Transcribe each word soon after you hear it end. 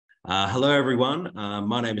Hello, everyone.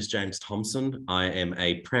 My name is James Thomson. I am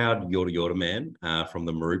a proud Yorta Yorta man from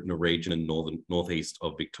the Mooroopna region in northeast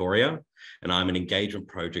of Victoria, and I'm an engagement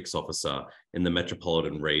projects officer in the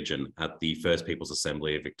metropolitan region at the First Peoples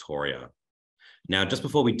Assembly of Victoria. Now, just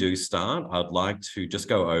before we do start, I'd like to just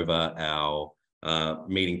go over our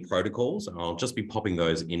meeting protocols, and I'll just be popping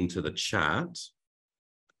those into the chat.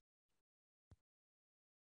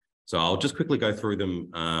 So I'll just quickly go through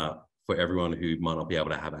them for everyone who might not be able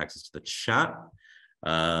to have access to the chat.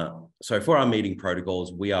 So for our meeting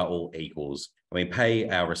protocols, we are all equals, and we pay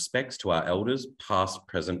our respects to our elders, past,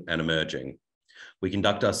 present, and emerging. We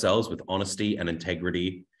conduct ourselves with honesty and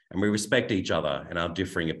integrity, and we respect each other and our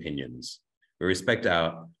differing opinions. We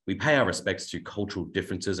pay our respects to cultural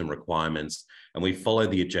differences and requirements, and we follow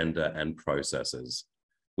the agenda and processes.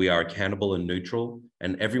 We are accountable and neutral,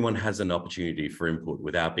 and everyone has an opportunity for input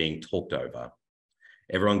without being talked over.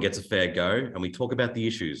 Everyone gets a fair go, and we talk about the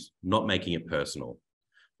issues, not making it personal.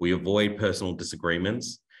 We avoid personal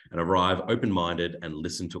disagreements and arrive open-minded and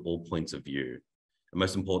listen to all points of view. And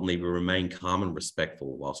most importantly, we remain calm and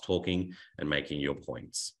respectful whilst talking and making your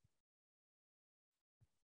points.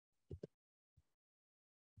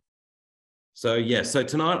 So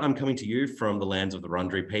tonight I'm coming to you from the lands of the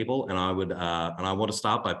Wurundjeri people, and I want to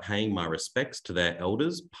start by paying my respects to their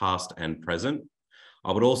elders, past and present.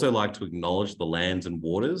 I would also like to acknowledge the lands and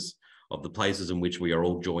waters of the places in which we are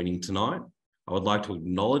all joining tonight. I would like to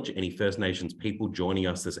acknowledge any First Nations people joining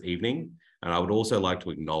us this evening, and I would also like to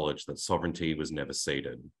acknowledge that sovereignty was never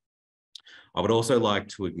ceded. I would also like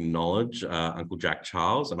to acknowledge Uncle Jack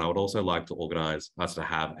Charles, and I would also like to organise us to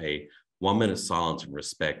have a 1-minute silence in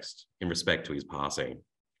respect to his passing.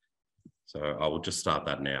 So I will just start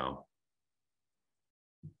that now.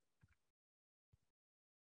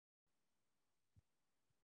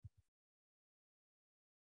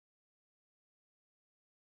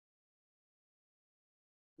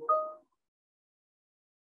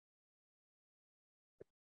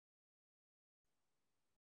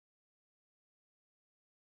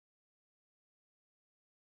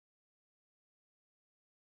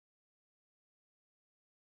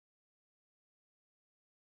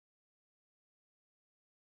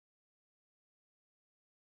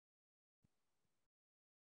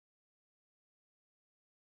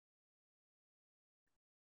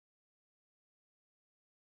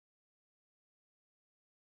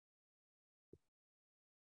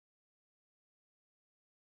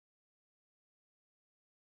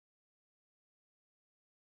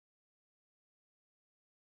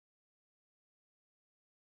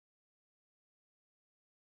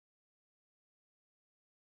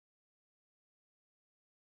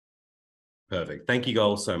 Perfect. Thank you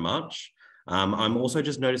all so much. I'm also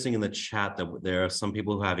just noticing in the chat that there are some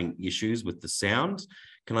people who are having issues with the sound.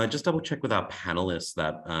 Can I just double check with our panelists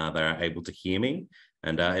that they are able to hear me?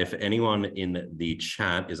 And if anyone in the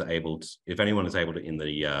chat is able to, if anyone is able to, in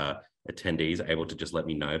the attendees, able to just let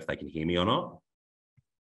me know if they can hear me or not.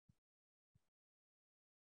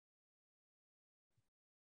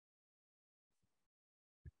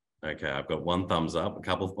 Okay, I've got one thumbs up, a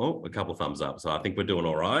couple thumbs up. So I think we're doing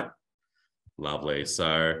all right. Lovely.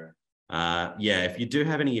 So if you do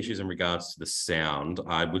have any issues in regards to the sound,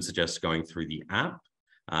 I would suggest going through the app.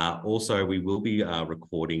 Also, we will be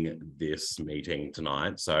recording this meeting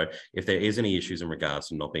tonight. So if there is any issues in regards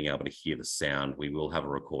to not being able to hear the sound, we will have a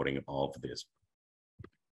recording of this.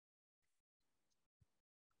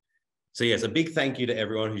 So yes, a big thank you to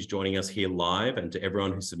everyone who's joining us here live and to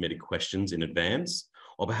everyone who submitted questions in advance.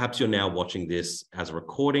 Or perhaps you're now watching this as a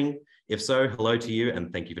recording. If so, hello to you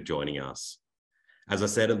and thank you for joining us. As I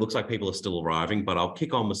said, it looks like people are still arriving, but I'll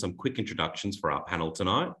kick on with some quick introductions for our panel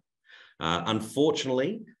tonight.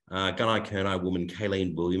 Unfortunately, Gunai Kurnai woman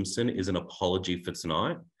Kayleen Williamson is an apology for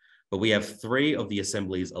tonight, but we have 3 of the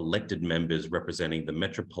Assembly's elected members representing the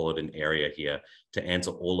metropolitan area here to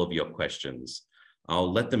answer all of your questions.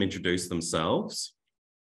 I'll let them introduce themselves.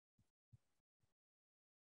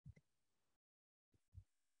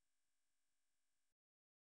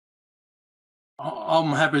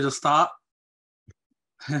 I'm happy to start.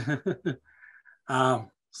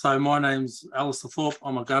 So my name's Alister Thorpe.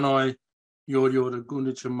 I'm a Gunai, Yorta Yorta,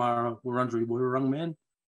 Gunditj Ngarra, Wurundjeri Wurrung man,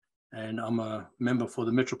 and I'm a member for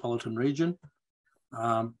the metropolitan region.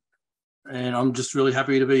 And I'm just really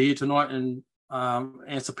happy to be here tonight and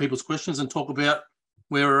answer people's questions and talk about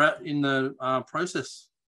where we're at in the process.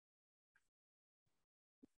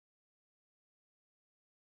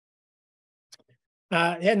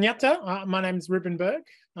 Nyata, my name is Rueben Berg.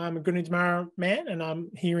 I'm a Gunditj Ngarra man, and I'm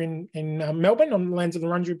here in Melbourne on the lands of the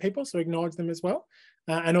Wurundjeri people, so acknowledge them as well.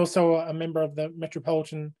 And also a member of the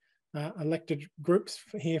Metropolitan elected groups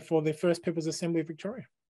here for the First People's Assembly of Victoria.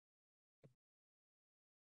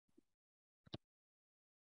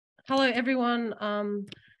 Hello, everyone.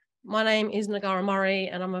 My name is Ngarra Murray,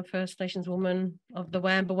 and I'm a First Nations woman of the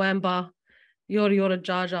Wamba Wamba, Yorta Yorta,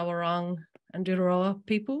 Jar Jar Warang, and Doodaroa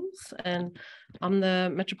peoples. And I'm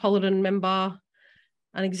the Metropolitan member,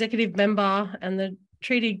 an executive member, and the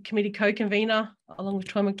Treaty Committee co-convener, along with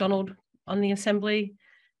Troy McDonald, on the Assembly.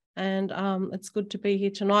 And it's good to be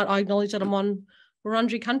here tonight. I acknowledge that I'm on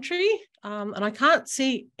Wurundjeri country, and I can't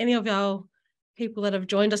see any of our people that have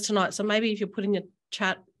joined us tonight. So maybe if you put in your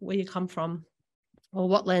chat where you come from or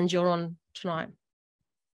what lands you're on tonight.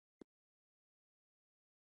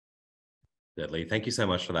 Deadly. Thank you so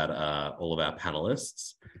much for that, all of our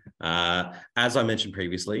panelists. As I mentioned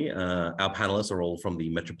previously, our panelists are all from the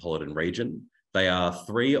Metropolitan region. They are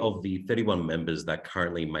 3 of the 31 members that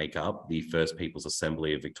currently make up the First People's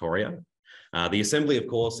Assembly of Victoria. The Assembly, of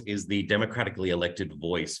course, is the democratically elected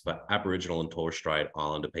voice for Aboriginal and Torres Strait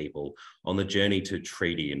Islander people on the journey to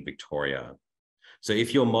treaty in Victoria. So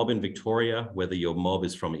if you're mob in Victoria, whether your mob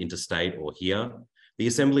is from interstate or here, the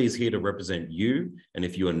Assembly is here to represent you. And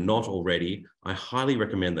if you are not already, I highly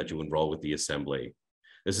recommend that you enrol with the Assembly.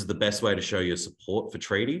 This is the best way to show your support for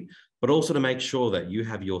treaty, but also to make sure that you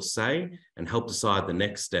have your say and help decide the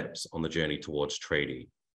next steps on the journey towards treaty.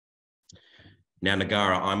 Now,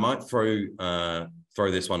 Ngarra, I might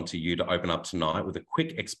throw this one to you to open up tonight with a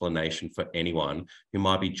quick explanation for anyone who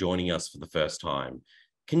might be joining us for the first time.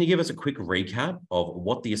 Can you give us a quick recap of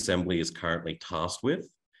what the Assembly is currently tasked with?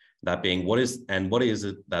 That being, what is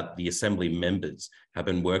it that the Assembly members have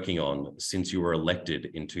been working on since you were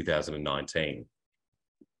elected in 2019?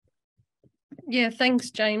 Yeah,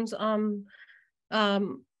 thanks, James.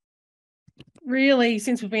 Really,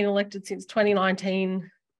 since we've been elected since 2019,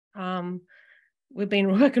 we've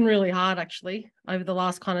been working really hard, actually, over the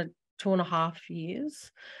last kind of 2.5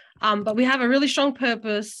 years. But we have a really strong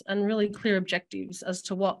purpose and really clear objectives as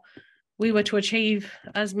to what we were to achieve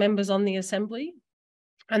as members on the Assembly.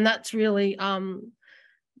 And that's really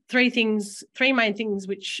 3 main things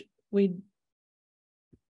which we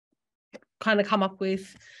kind of come up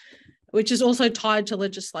with, which is also tied to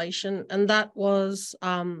legislation. And that was,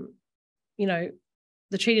 you know,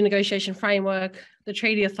 the treaty negotiation framework, the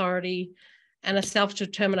treaty authority, and a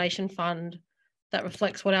self-determination fund that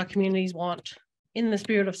reflects what our communities want in the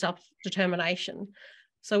spirit of self-determination.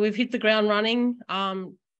 So we've hit the ground running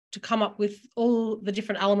to come up with all the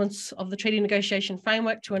different elements of the treaty negotiation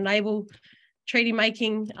framework to enable treaty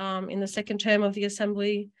making in the second term of the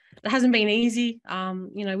Assembly. It hasn't been easy,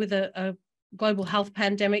 you know, with a global health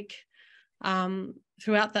pandemic.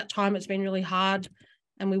 Throughout that time, it's been really hard,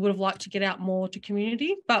 and we would have liked to get out more to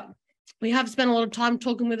community, but we have spent a lot of time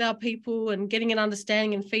talking with our people and getting an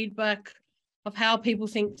understanding and feedback of how people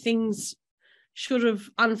think things should have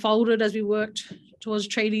unfolded as we worked towards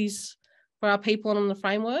treaties for our people and on the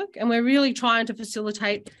framework. And we're really trying to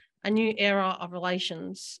facilitate a new era of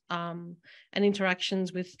relations and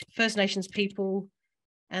interactions with First Nations people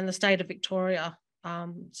and the state of Victoria.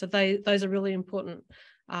 So those are really important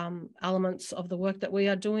elements of the work that we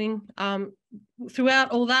are doing.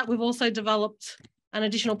 Throughout all that, we've also developed an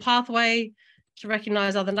additional pathway to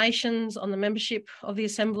recognise other nations on the membership of the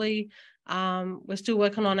Assembly. We're still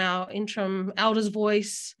working on our interim elders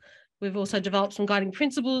voice. We've also developed some guiding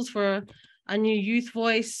principles for a new youth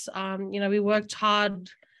voice. You know, we worked hard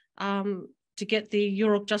to get the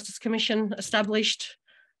Yurok Justice Commission established.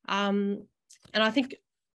 And I think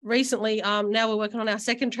recently, now we're working on our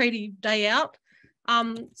second treaty day out.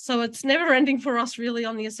 So it's never ending for us really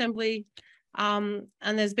on the Assembly. And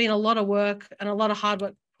there's been a lot of work and a lot of hard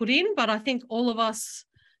work put in, but I think all of us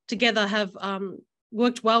together have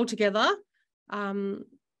worked well together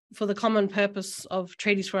for the common purpose of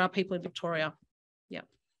treaties for our people in Victoria. Yeah.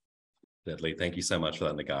 Deadly. Thank you so much for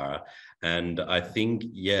that, Ngarra. And I think,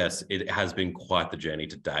 yes, it has been quite the journey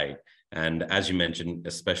to date. And as you mentioned,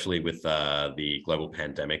 especially with the global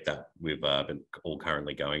pandemic that we've been all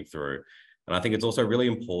currently going through. And I think it's also really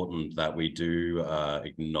important that we do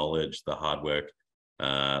acknowledge the hard work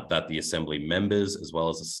that the Assembly members, as well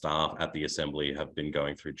as the staff at the Assembly, have been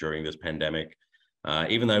going through during this pandemic.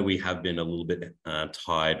 Even though we have been a little bit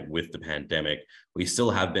tied with the pandemic, we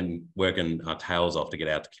still have been working our tails off to get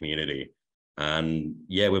out to community. And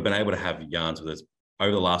yeah, we've been able to have yarns with us.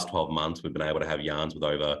 Over the last 12 months, we've been able to have yarns with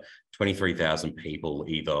over 23,000 people,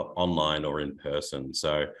 either online or in person.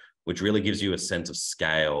 So, which really gives you a sense of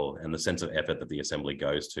scale and the sense of effort that the Assembly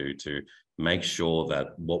goes to make sure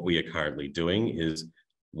that what we are currently doing is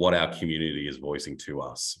what our community is voicing to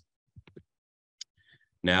us.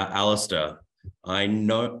 Now, Alister, I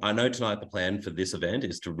know tonight the plan for this event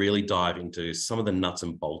is to really dive into some of the nuts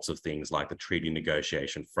and bolts of things like the treaty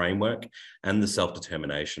negotiation framework and the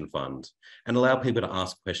self-determination fund, and allow people to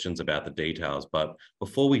ask questions about the details. But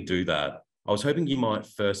before we do that, I was hoping you might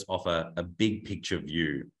first offer a big picture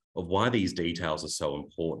view of why these details are so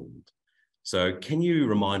important. So can you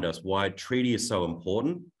remind us why treaty is so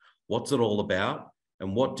important? What's it all about?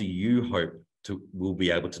 And what do you hope will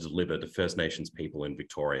be able to deliver to First Nations people in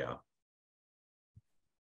Victoria?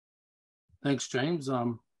 Thanks, James.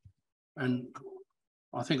 And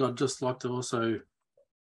I think I'd just like to also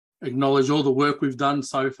acknowledge all the work we've done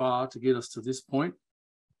so far to get us to this point,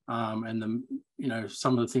 and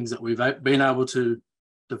some of the things that we've been able to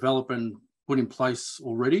develop and put in place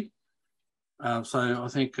already. So I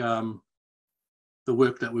think the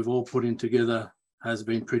work that we've all put in together has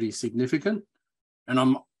been pretty significant.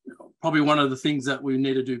 And probably one of the things that we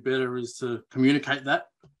need to do better is to communicate that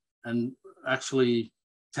and actually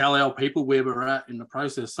tell our people where we're at in the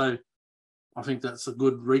process. So I think that's a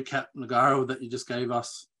good recap, Ngarra, that you just gave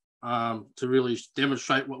us to really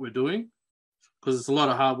demonstrate what we're doing, because it's a lot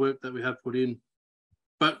of hard work that we have put in.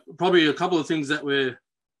 But probably a couple of things that we're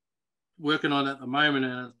working on at the moment,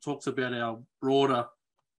 and it talks about our broader,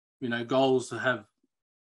 goals to have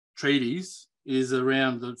treaties, is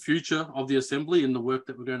around the future of the Assembly and the work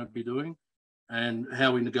that we're going to be doing and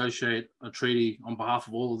how we negotiate a treaty on behalf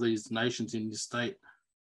of all of these nations in this state.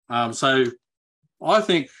 So I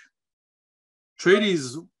think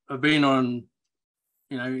treaties have been on,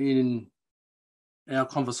 in our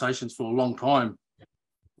conversations for a long time.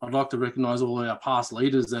 I'd like to recognise all our past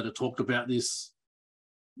leaders that have talked about this,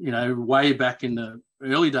 way back in the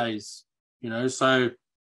early days, so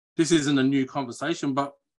this isn't a new conversation,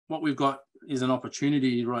 but what we've got is an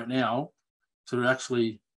opportunity right now to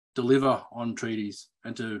actually deliver on treaties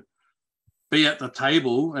and to be at the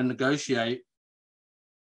table and negotiate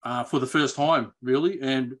for the first time, really.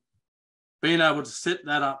 And being able to set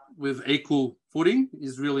that up with equal footing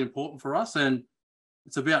is really important for us. And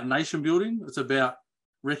it's about nation building. It's about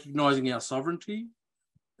recognising our sovereignty.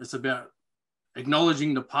 It's about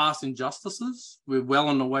acknowledging the past injustices. We're well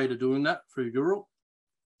on the way to doing that through Europe.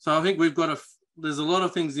 So I think there's a lot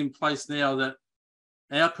of things in place now that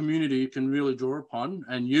our community can really draw upon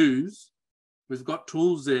and use. We've got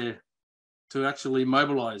tools there to actually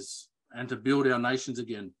mobilise and to build our nations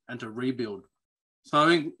again and to rebuild. So I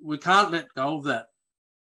think we can't let go of that.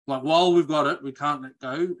 Like, while we've got it, we can't let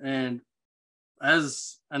go. And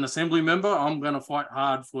as an Assembly member, I'm going to fight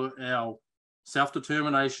hard for our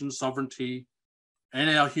self-determination, sovereignty, and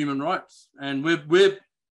our human rights. And we're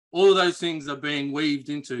all of those things are being weaved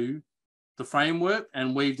into the framework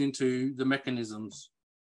and weaved into the mechanisms.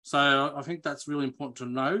 So I think that's really important to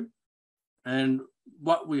know. And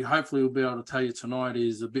what we hopefully will be able to tell you tonight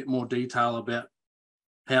is a bit more detail about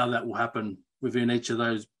how that will happen within each of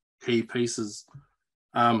those key pieces.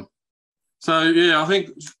 So yeah, I think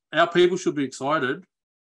our people should be excited.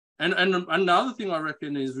 And another thing I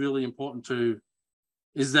reckon is really important too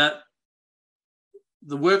is that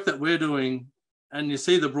the work that we're doing, and you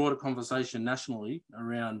see the broader conversation nationally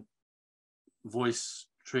around voice,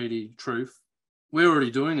 treaty, truth, we're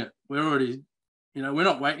already doing it. We're already, we're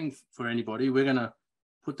not waiting for anybody. We're going to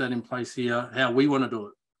put that in place here, how we want to do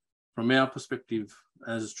it from our perspective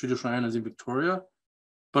as traditional owners in Victoria.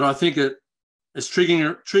 But I think it's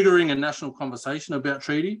triggering a national conversation about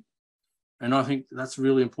treaty. And I think that's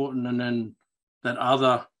really important. And then that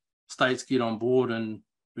other states get on board and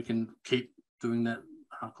we can keep doing that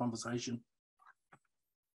conversation.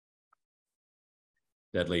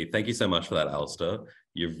 Deadly. Thank you so much for that, Alister.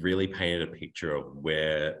 You've really painted a picture of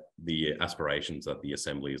where the aspirations that the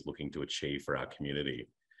Assembly is looking to achieve for our community.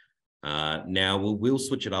 Now we'll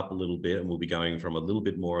switch it up a little bit, and we'll be going from a little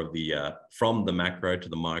bit more of the from the macro to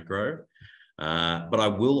the micro. But I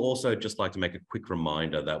will also just like to make a quick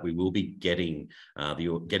reminder that we will be getting to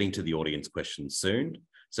the audience questions soon.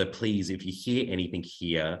 So please, if you hear anything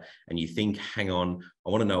here and you think, hang on, I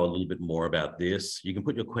want to know a little bit more about this, you can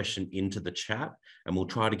put your question into the chat, and we'll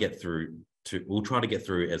try to get through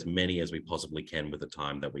as many as we possibly can with the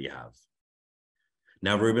time that we have.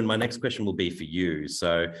 Now, Rueben, my next question will be for you.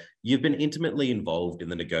 So you've been intimately involved in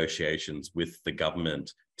the negotiations with the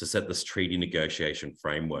government to set this treaty negotiation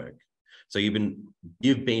framework. So you've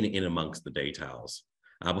been in amongst the details.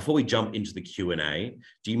 Before we jump into the Q&A,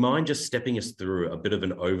 do you mind just stepping us through a bit of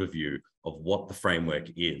an overview of what the framework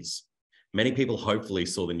is? Many people hopefully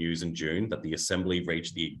saw the news in June that the Assembly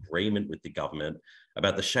reached the agreement with the government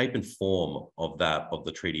about the shape and form of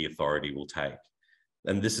the treaty authority will take.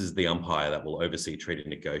 And this is the umpire that will oversee treaty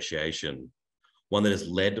negotiation, one that is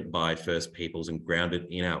led by First Peoples and grounded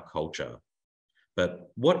in our culture.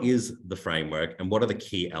 But what is the framework and what are the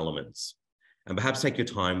key elements? And perhaps take your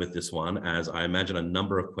time with this one, as I imagine a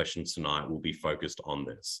number of questions tonight will be focused on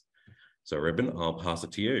this. So Rueben, I'll pass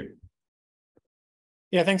it to you.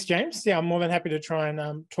 Yeah, thanks, James. Yeah, I'm more than happy to try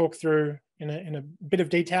and talk through in a bit of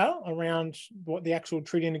detail around what the actual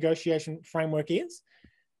treaty negotiation framework is.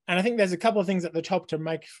 And I think there's a couple of things at the top to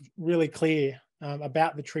make really clear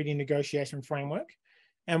about the treaty negotiation framework.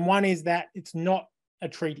 And one is that it's not a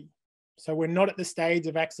treaty. So we're not at the stage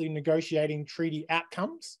of actually negotiating treaty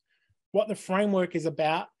outcomes. What the framework is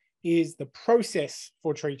about is the process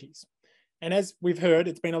for treaties. And as we've heard,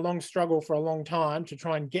 it's been a long struggle for a long time to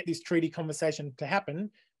try and get this treaty conversation to happen.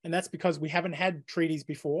 And that's because we haven't had treaties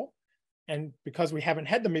before. And because we haven't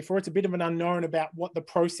had them before, it's a bit of an unknown about what the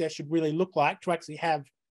process should really look like to actually have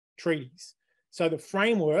treaties. So the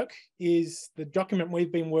framework is the document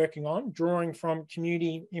we've been working on, drawing from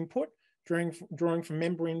community input, drawing from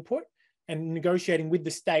member input, and negotiating with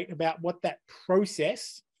the state about what that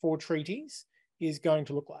process for treaties is going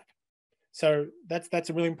to look like. So that's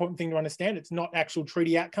a really important thing to understand. It's not actual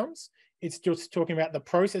treaty outcomes. It's just talking about the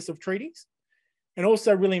process of treaties. And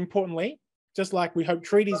also really importantly, just like we hope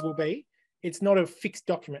treaties will be, it's not a fixed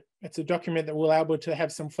document. It's a document that will be able to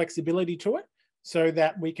have some flexibility to it so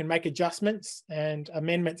that we can make adjustments and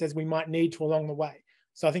amendments as we might need to along the way.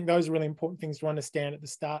 So I think those are really important things to understand at the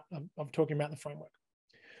start of talking about the framework.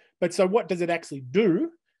 But so what does it actually do?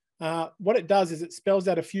 What it does is it spells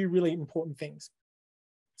out a few really important things.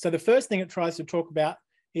 So the first thing it tries to talk about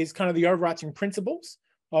is kind of the overarching principles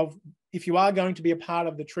of, if you are going to be a part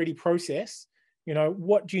of the treaty process, you know,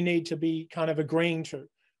 what do you need to be kind of agreeing to?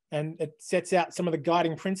 And it sets out some of the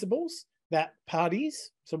guiding principles that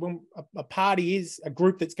parties, so when a party is a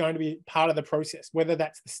group that's going to be part of the process, whether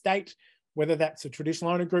that's the state, whether that's a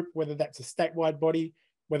traditional owner group, whether that's a statewide body,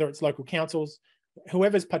 whether it's local councils,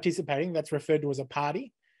 whoever's participating, that's referred to as a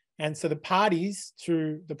party. And so the parties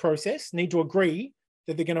to the process need to agree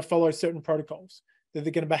that they're going to follow certain protocols, that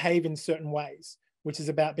they're going to behave in certain ways, which is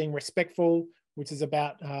about being respectful, which is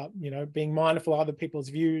about being mindful of other people's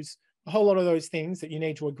views, a whole lot of those things that you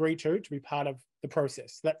need to agree to be part of the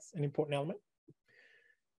process. That's an important element.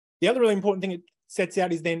 The other really important thing it sets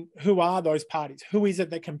out is then, who are those parties? Who is it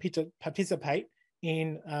that can participate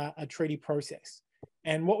in a treaty process?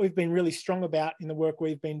 And what we've been really strong about in the work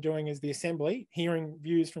we've been doing as the Assembly, hearing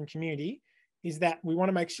views from community, is that we want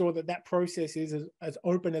to make sure that that process is as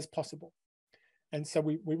open as possible. And so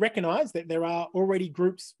we recognise that there are already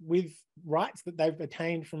groups with rights that they've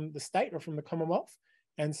attained from the state or from the Commonwealth.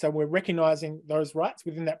 And so we're recognising those rights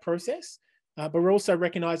within that process. But we're also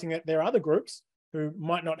recognising that there are other groups who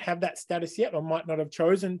might not have that status yet or might not have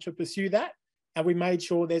chosen to pursue that. And we made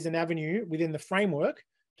sure there's an avenue within the framework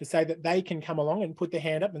to say that they can come along and put their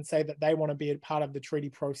hand up and say that they want to be a part of the treaty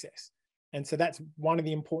process. And so that's one of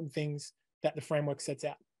the important things that the framework sets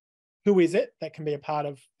out. Who is it that can be a part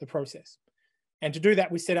of the process? And to do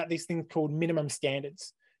that, we set out these things called minimum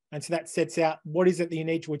standards. And so that sets out what is it that you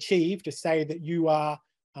need to achieve to say that you are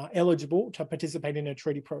eligible to participate in a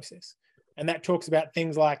treaty process. And that talks about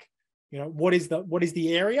things like, you know, what is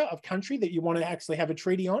the area of country that you want to actually have a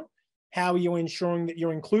treaty on? How are you ensuring that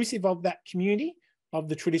you're inclusive of that community, of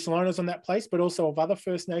the traditional owners on that place, but also of other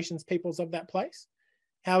First Nations peoples of that place?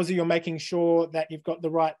 How is it you're making sure that you've got the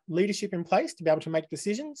right leadership in place to be able to make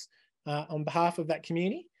decisions on behalf of that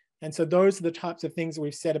community? And so those are the types of things that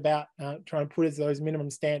we've said about trying to put as those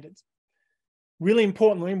minimum standards. Really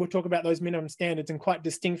importantly, and we'll talk about those minimum standards, and quite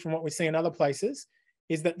distinct from what we see in other places,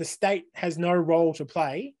 is that the state has no role to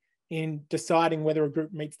play in deciding whether a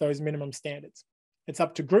group meets those minimum standards. It's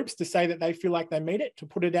up to groups to say that they feel like they meet it, to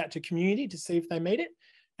put it out to community to see if they meet it,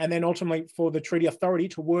 and then ultimately for the treaty authority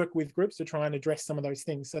to work with groups to try and address some of those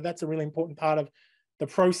things. So that's a really important part of the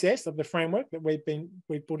process of the framework that we're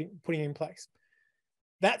putting in place.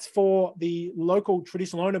 That's for the local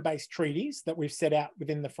traditional owner-based treaties that we've set out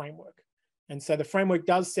within the framework. And so the framework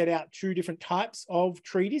does set out two different types of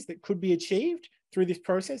treaties that could be achieved through this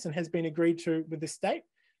process and has been agreed to with the state.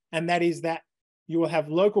 And that is that you will have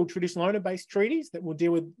local traditional owner-based treaties that will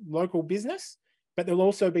deal with local business, but there'll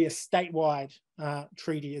also be a statewide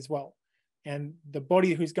treaty as well. And the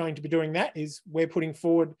body who's going to be doing that is, we're putting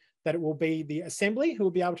forward that it will be the Assembly who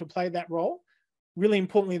will be able to play that role. Really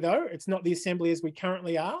importantly though, it's not the Assembly as we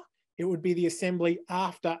currently are. It would be the Assembly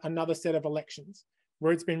after another set of elections,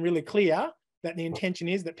 where it's been really clear that the intention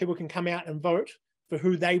is that people can come out and vote for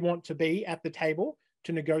who they want to be at the table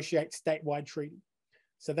to negotiate statewide treaty.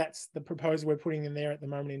 So that's the proposal we're putting in there at the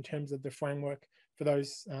moment in terms of the framework for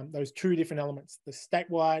those two different elements, the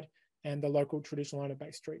statewide and the local traditional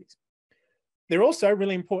owner-based treaties. They're also,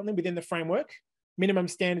 really importantly, within the framework, minimum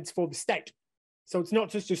standards for the state. So it's not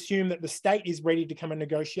just assume that the state is ready to come and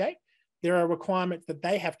negotiate. There are requirements that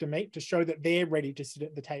they have to meet to show that they're ready to sit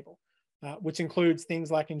at the table, which includes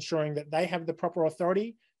things like ensuring that they have the proper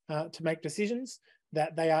authority to make decisions,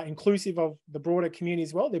 that they are inclusive of the broader community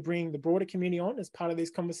as well. They're bringing the broader community on as part of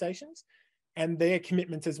these conversations, and their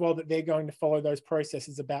commitments as well that they're going to follow those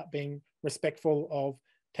processes about being respectful of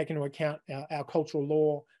taking into account our cultural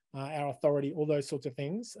law, our authority, all those sorts of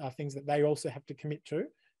things are things that they also have to commit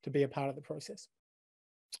to be a part of the process.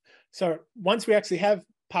 So once we actually have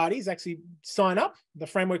parties actually sign up, the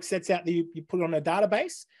framework sets out that you put it on a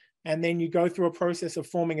database, and then you go through a process of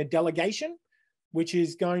forming a delegation, which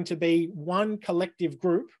is going to be one collective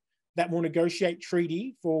group that will negotiate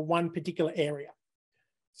treaty for one particular area.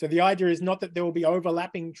 So the idea is not that there will be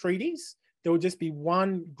overlapping treaties, there will just be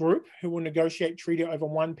one group who will negotiate treaty over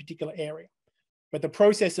one particular area. But the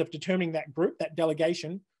process of determining that group, that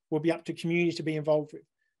delegation, will be up to communities to be involved with.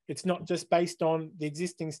 It's not just based on the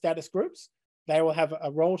existing status groups. They will have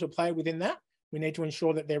a role to play within that. We need to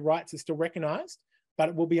ensure that their rights are still recognised, but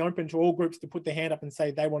it will be open to all groups to put their hand up and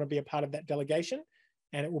say they want to be a part of that delegation,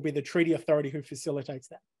 and it will be the treaty authority who facilitates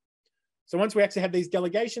that. So once we actually have these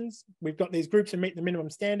delegations, we've got these groups who meet the minimum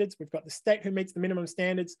standards, we've got the state who meets the minimum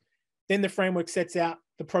standards, then the framework sets out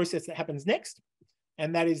the process that happens next,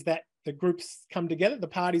 and that is that the groups come together, the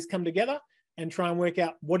parties come together and try and work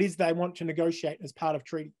out what is they want to negotiate as part of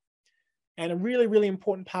treaty. And a really, really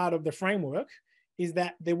important part of the framework is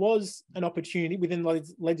that there was an opportunity within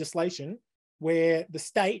legislation where the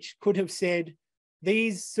state could have said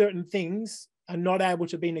these certain things are not able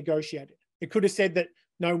to be negotiated. It could have said that,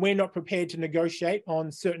 no, we're not prepared to negotiate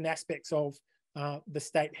on certain aspects of the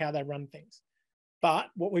state, how they run things. But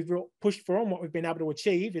what we've pushed for and what we've been able to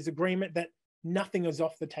achieve is agreement that nothing is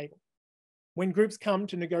off the table. When groups come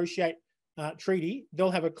to negotiate treaty,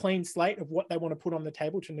 they'll have a clean slate of what they want to put on the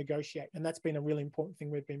table to negotiate. And that's been a really important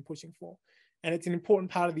thing we've been pushing for. And it's an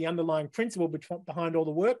important part of the underlying principle behind all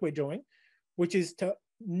the work we're doing, which is to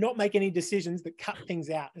not make any decisions that cut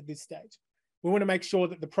things out at this stage. We want to make sure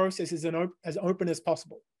that the process is as open as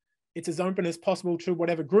possible. It's as open as possible to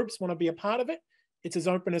whatever groups want to be a part of it. It's as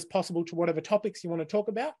open as possible to whatever topics you want to talk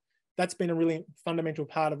about. That's been a really fundamental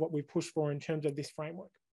part of what we've pushed for in terms of this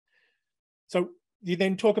framework. So you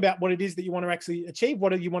then talk about what it is that you want to actually achieve,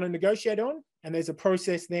 what do you want to negotiate on, and there's a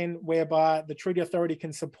process then whereby the treaty authority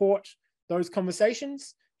can support those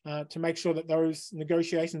conversations to make sure that those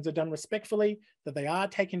negotiations are done respectfully, that they are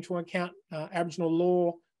taking into account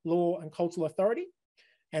Aboriginal law and cultural authority,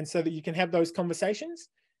 and so that you can have those conversations.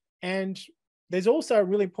 And there's also a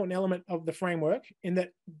really important element of the framework in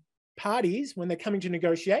that parties, when they're coming to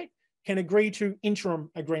negotiate, can agree to interim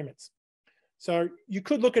agreements. So you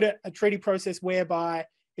could look at a treaty process whereby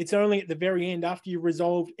it's only at the very end, after you've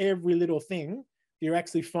resolved every little thing, you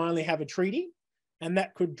actually finally have a treaty, and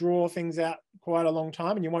that could draw things out quite a long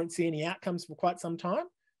time and you won't see any outcomes for quite some time.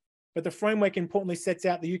 But the framework importantly sets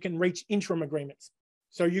out that you can reach interim agreements.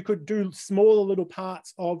 So you could do smaller little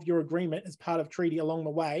parts of your agreement as part of treaty along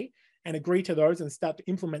the way and agree to those and start to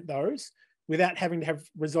implement those without having to have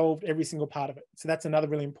resolved every single part of it. So that's another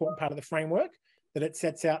really important part of the framework, that it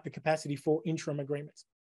sets out the capacity for interim agreements.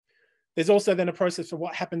 There's also then a process for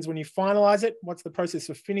what happens when you finalise it. What's the process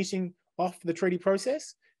for finishing off the treaty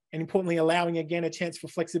process? And importantly, allowing again a chance for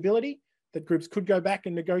flexibility, that groups could go back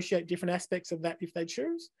and negotiate different aspects of that if they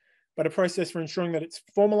choose, but a process for ensuring that it's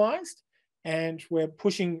formalised. And we're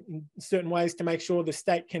pushing in certain ways to make sure the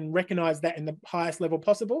state can recognise that in the highest level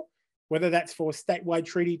possible, whether that's for a statewide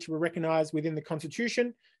treaty to recognise within the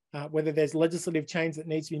Constitution, whether there's legislative change that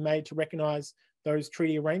needs to be made to recognise those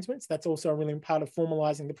treaty arrangements. That's also a really part of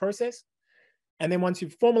formalising the process. And then once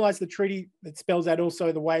you've formalised the treaty, it spells out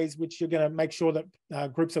also the ways which you're going to make sure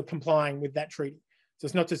that groups are complying with that treaty. So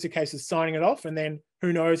it's not just a case of signing it off and then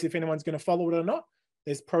who knows if anyone's going to follow it or not.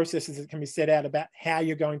 There's processes that can be set out about how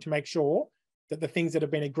you're going to make sure that the things that have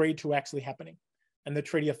been agreed to are actually happening. And the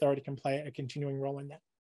treaty authority can play a continuing role in that.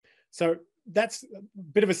 So that's a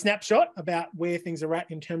bit of a snapshot about where things are at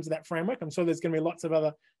in terms of that framework. I'm sure there's going to be lots of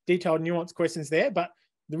other detailed, nuanced questions there, but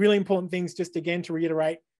the really important things, just again to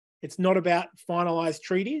reiterate, it's not about finalised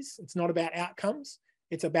treaties. It's not about outcomes.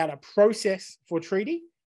 It's about a process for treaty.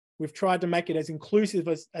 We've tried to make it as inclusive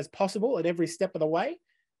as possible at every step of the way.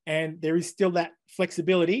 And there is still that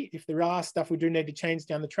flexibility. If there are stuff we do need to change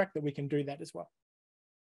down the track, that we can do that as well.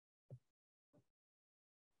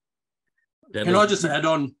 Can I just add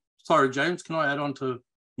on? Sorry, James, can I add on to?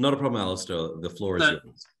 Not a problem, Alister. The floor is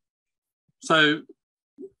yours. So,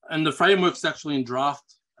 and the framework's actually in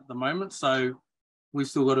draft at the moment. So we've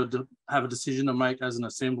still got to have a decision to make as an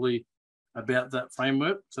assembly about that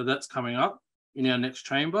framework. So that's coming up in our next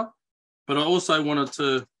chamber. But I also wanted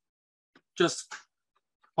to just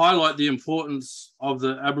highlight the importance of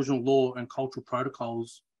the Aboriginal law and cultural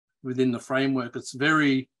protocols within the framework. It's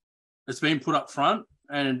been put up front,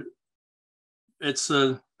 and it's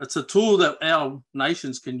a tool that our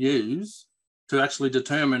nations can use to actually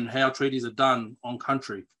determine how treaties are done on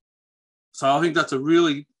country. So I think that's a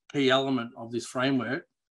really key element of this framework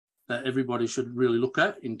that everybody should really look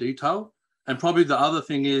at in detail. And probably the other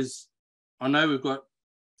thing is, I know we've got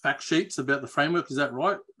fact sheets about the framework, is that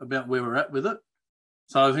right? About where we're at with it.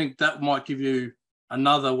 So I think that might give you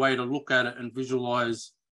another way to look at it and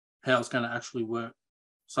visualize how it's going to actually work.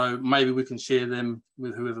 So maybe we can share them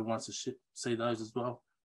with whoever wants to see those as well.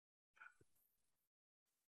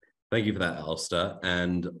 Thank you for that, Alister.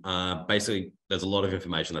 And basically, there's a lot of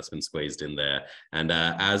information that's been squeezed in there. And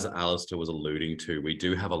as Alister was alluding to, we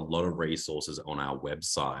do have a lot of resources on our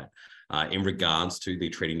website in regards to the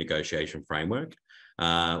treaty negotiation framework.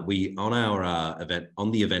 We on our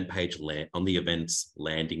on the events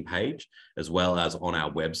landing page, as well as on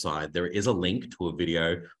our website, there is a link to a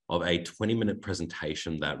video of a 20-minute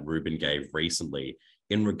presentation that Rueben gave recently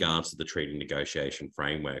in regards to the treaty negotiation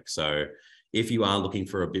framework. So if you are looking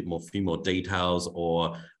for few more details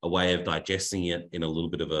or a way of digesting it in a little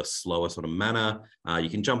bit of a slower sort of manner, you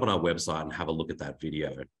can jump on our website and have a look at that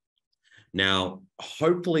video. Now,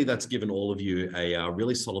 hopefully that's given all of you a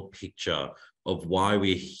really solid picture of why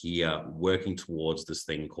we're here working towards this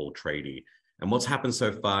thing called treaty and what's happened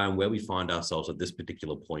so far and where we find ourselves at this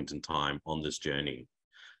particular point in time on this journey.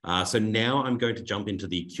 So now I'm going to jump into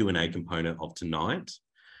the Q&A component of tonight.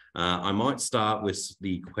 I might start with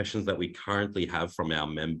the questions that we currently have from our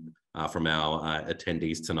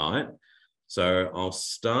attendees tonight. So I'll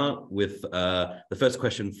start with the first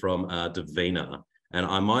question from Davina, and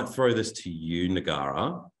I might throw this to you,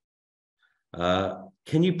 Ngarra.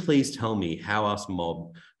 Can you please tell me how us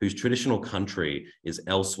mob, whose traditional country is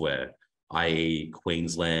elsewhere, i.e.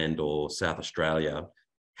 Queensland or South Australia,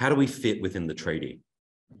 how do we fit within the treaty?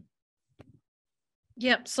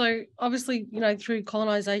 Yep. So obviously, through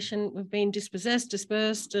colonisation, we've been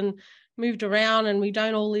dispersed and moved around, and we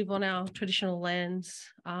don't all live on our traditional lands.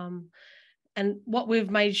 And what we've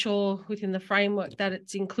made sure within the framework that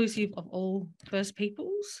it's inclusive of all First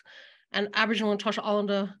Peoples and Aboriginal and Torres Strait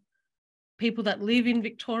Islander people that live in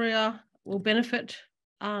Victoria will benefit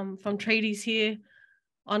from treaties here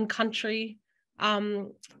on country.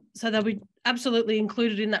 So they'll be absolutely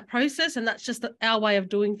included in that process. And that's just our way of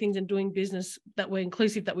doing things and doing business, that we're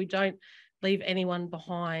inclusive, that we don't leave anyone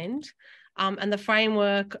behind. And the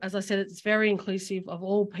framework, as I said, it's very inclusive of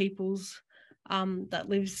all peoples that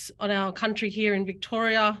lives on our country here in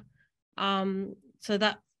Victoria. So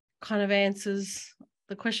that kind of answers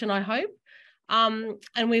the question, I hope.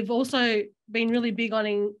 And we've also been really big on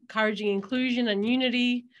encouraging inclusion and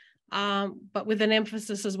unity, but with an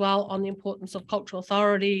emphasis as well on the importance of cultural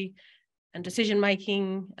authority and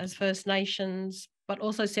decision-making as First Nations, but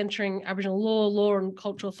also centering Aboriginal law and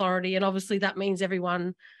cultural authority. And obviously that means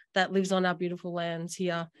everyone that lives on our beautiful lands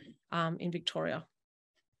here in Victoria.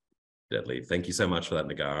 Deadly. Thank you so much for that,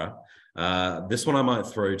 Ngarra. This one I might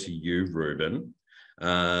throw to you, Rueben.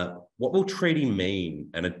 What will treaty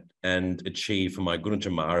mean and achieve for my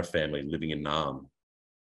Gunditjmara family living in Naarm?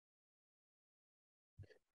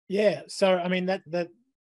 Yeah, so I mean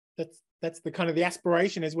that's the kind of the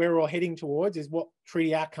aspiration is where we're all heading towards, is what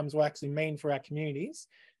treaty outcomes will actually mean for our communities.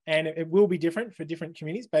 And it will be different for different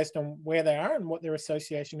communities based on where they are and what their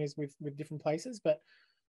association is with different places. But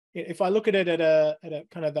if I look at it at a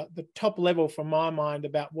kind of the top level from my mind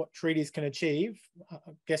about what treaties can achieve, I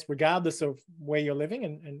guess regardless of where you're living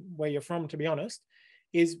and where you're from, to be honest,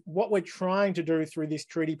 is what we're trying to do through this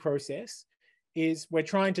treaty process is we're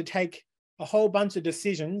trying to take a whole bunch of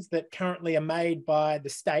decisions that currently are made by the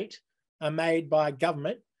state, are made by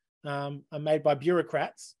government, are made by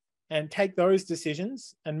bureaucrats, and take those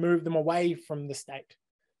decisions and move them away from the state.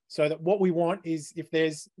 So that what we want is, if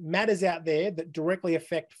there's matters out there that directly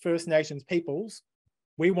affect First Nations peoples,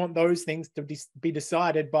 we want those things to be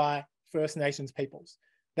decided by First Nations peoples.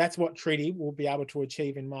 That's what treaty will be able to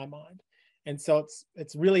achieve in my mind. And so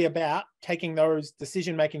it's really about taking those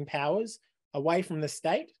decision-making powers away from the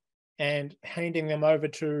state and handing them over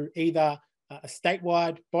to either a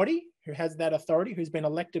statewide body who has that authority, who's been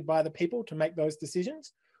elected by the people to make those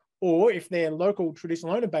decisions, or if they're local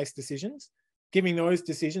traditional owner-based decisions, giving those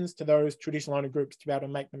decisions to those traditional owner groups to be able to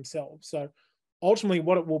make themselves. So ultimately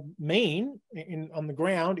what it will mean on the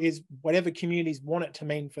ground is whatever communities want it to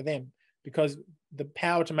mean for them, because the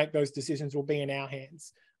power to make those decisions will be in our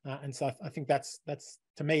hands. And so I think that's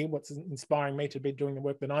to me what's inspiring me to be doing the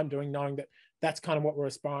work that I'm doing, knowing that that's kind of what we're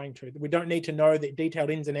aspiring to. We don't need to know the detailed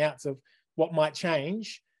ins and outs of what might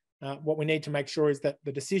change, what we need to make sure is that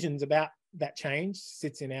the decisions about that change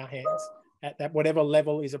sits in our hands at that whatever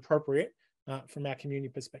level is appropriate from our community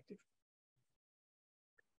perspective.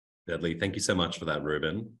 Deadly. Thank you so much for that,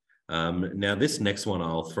 Rueben. Now, this next one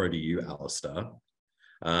I'll throw to you, Alister.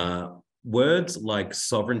 Words like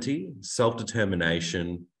sovereignty,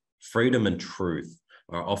 self-determination, freedom, and truth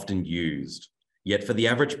are often used. Yet for the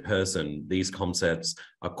average person, these concepts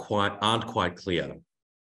aren't quite clear.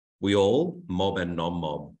 We all, mob and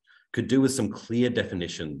non-mob, could do with some clear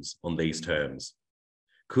definitions on these terms.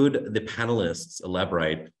 Could the panelists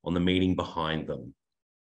elaborate on the meaning behind them?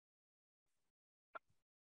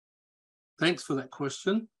 Thanks for that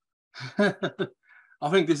question. I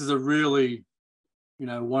think this is a really,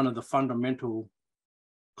 one of the fundamental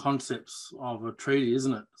concepts of a treaty,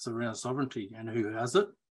 isn't it? It's around sovereignty and who has it.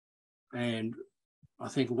 And I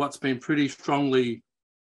think what's been pretty strongly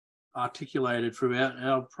articulated throughout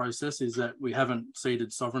our process is that we haven't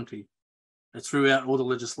ceded sovereignty. It's throughout all the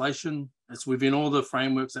legislation. It's within all the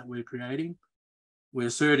frameworks that we're creating. We're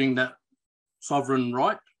asserting that sovereign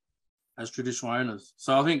right as traditional owners.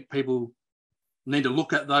 So I think people need to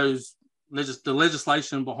look at the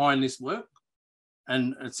legislation behind this work,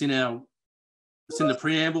 and it's in the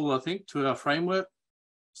preamble, I think, to our framework.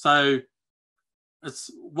 So it's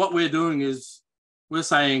what we're doing is we're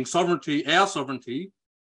saying sovereignty, our sovereignty,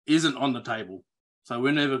 isn't on the table. So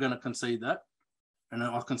we're never going to concede that. And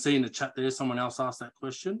I can see in the chat there, someone else asked that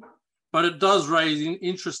question. But it does raise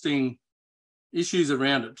interesting issues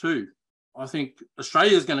around it too. I think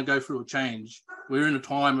Australia is going to go through a change. We're in a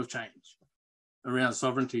time of change around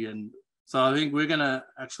sovereignty. And so I think we're going to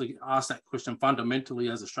actually ask that question fundamentally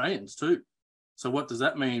as Australians too. So what does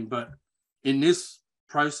that mean? But in this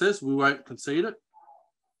process, we won't concede it.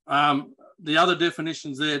 The other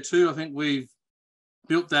definitions there too, I think we've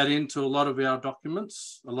built that into a lot of our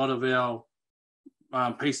documents, a lot of our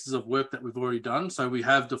pieces of work that we've already done. So we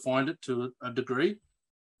have defined it to a degree.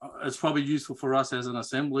 It's probably useful for us as an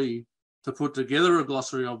assembly to put together a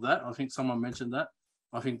glossary of that. I think someone mentioned that.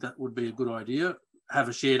 I think that would be a good idea, have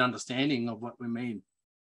a shared understanding of what we mean.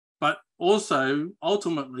 But also,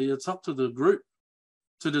 ultimately, it's up to the group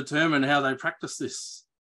to determine how they practice this.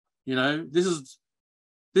 This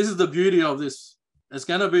is the beauty of this. It's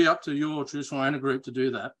going to be up to your traditional owner group to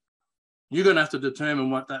do that. You're going to have to determine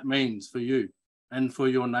what that means for you and for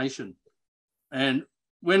your nation. And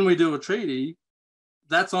when we do a treaty,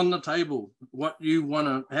 that's on the table, how you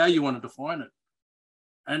want to define it.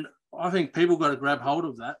 And I think people got to grab hold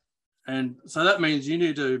of that. And so that means you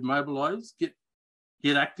need to mobilise, get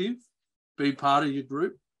active, be part of your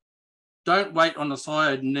group. Don't wait on the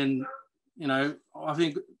side and then, I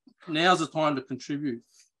think now's the time to contribute.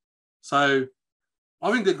 So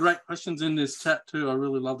I think the great questions in this chat too. I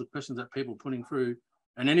really love the questions that people are putting through,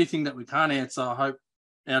 and anything that we can't answer, I hope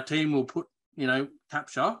our team will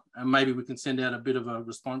capture, and maybe we can send out a bit of a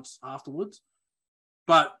response afterwards.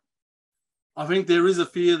 But I think there is a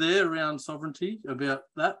fear there around sovereignty about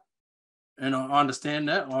that. And I understand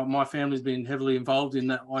that. My family's been heavily involved in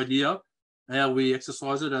that idea, how we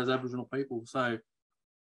exercise it as Aboriginal people. So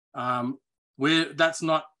that's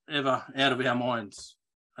not ever out of our minds.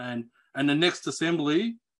 And the next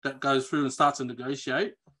assembly that goes through and starts to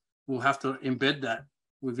negotiate will have to embed that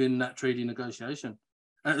within that treaty negotiation.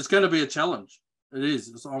 And it's going to be a challenge. It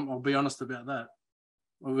is. I'll be honest about that.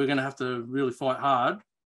 We're going to have to really fight hard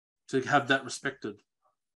to have that respected.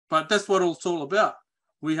 But that's what it's all about.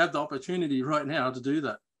 We have the opportunity right now to do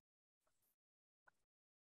that.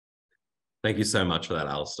 Thank you so much for that,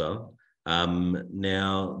 Alister.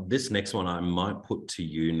 Now, this next one I might put to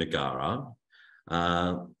you, Ngarra.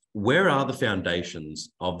 Where are the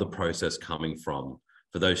foundations of the process coming from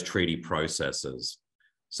for those treaty processes?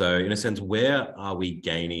 So in a sense, where are we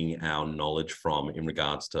gaining our knowledge from in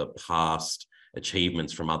regards to past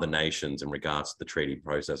achievements from other nations in regards to the treaty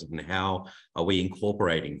process, and how are we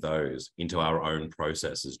incorporating those into our own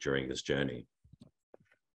processes during this journey?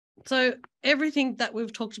 So everything that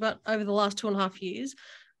we've talked about over the last 2.5 years,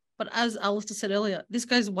 but as Alister said earlier, this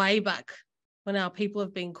goes way back when our people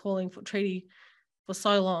have been calling for treaty for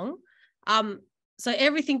so long. So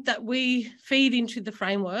everything that we feed into the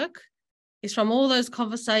framework is from all those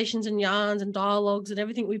conversations and yarns and dialogues and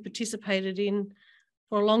everything we participated in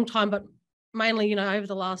for a long time, but mainly, over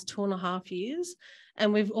the last 2.5 years.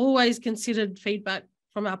 And we've always considered feedback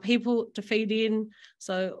from our people to feed in.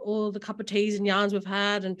 So all the cup of teas and yarns we've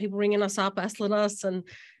had and people ringing us up, asking us and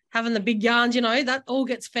having the big yarns, that all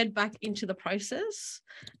gets fed back into the process.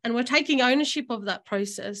 And we're taking ownership of that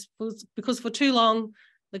process because for too long,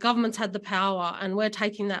 the government's had the power, and we're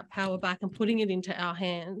taking that power back and putting it into our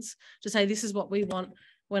hands to say, this is what we want.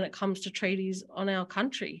 when it comes to treaties on our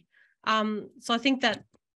country. So I think that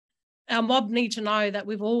our mob need to know that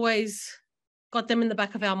we've always got them in the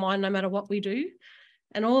back of our mind, no matter what we do.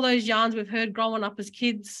 And all those yarns we've heard growing up as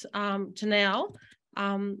kids to now,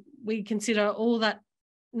 we consider all that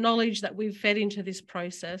knowledge that we've fed into this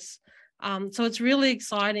process. So it's really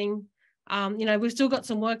exciting. We've still got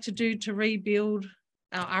some work to do to rebuild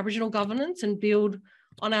our Aboriginal governance and build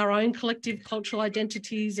on our own collective cultural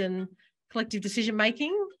identities and collective decision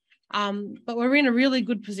making. But we're in a really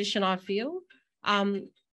good position, I feel.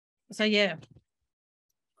 So yeah,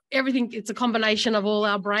 everything, it's a combination of all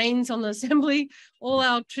our brains on the Assembly, all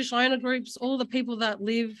our traditional owner groups, all the people that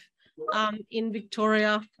live in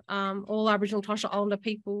Victoria, all Aboriginal and Torres Strait Islander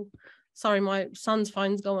people. Sorry, my son's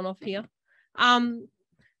phone's going off here.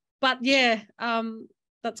 But yeah,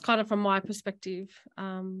 that's kind of from my perspective.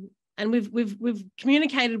 And we've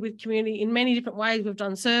communicated with community in many different ways. We've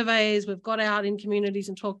done surveys, we've got out in communities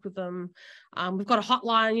and talked with them. We've got a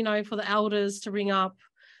hotline, for the elders to ring up.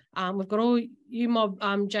 We've got all you mob,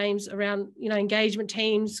 James, around, engagement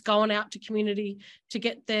teams going out to community to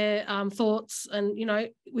get their thoughts. And,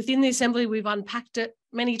 within the Assembly, we've unpacked it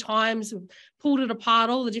many times, we've pulled it apart,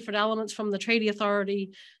 all the different elements from the Treaty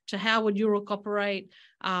Authority to how would URUC operate,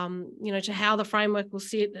 to how the framework will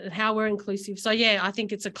sit and how we're inclusive. So, yeah, I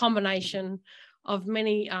think it's a combination of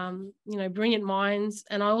many, brilliant minds.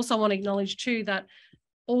 And I also want to acknowledge too that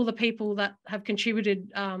all the people that have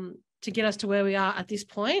contributed to get us to where we are at this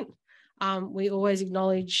point, we always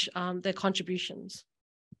acknowledge their contributions.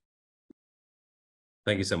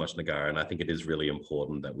 Thank you so much, Ngarra. And I think it is really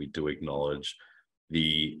important that we do acknowledge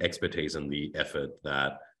the expertise and the effort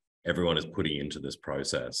that everyone is putting into this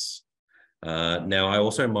process. Now, I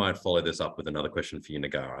also might follow this up with another question for you,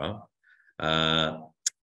 Ngarra.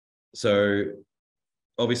 So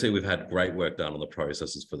obviously we've had great work done on the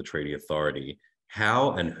processes for the Treaty Authority.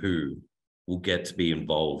 How and who will get to be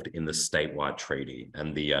involved in the statewide treaty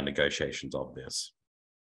and the negotiations of this?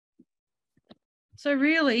 So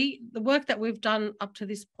really, the work that we've done up to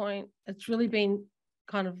this point, it's really been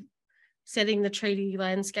kind of setting the treaty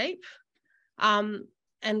landscape.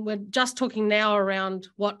 And we're just talking now around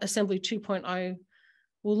what Assembly 2.0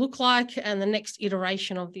 will look like and the next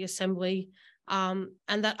iteration of the Assembly. And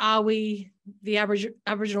that are we the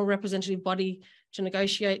Aboriginal representative body to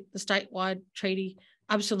negotiate the statewide treaty?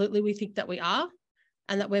 Absolutely, we think that we are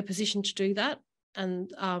and that we're positioned to do that.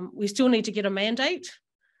 And we still need to get a mandate.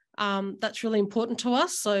 That's really important to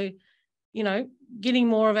us. So, getting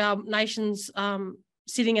more of our nations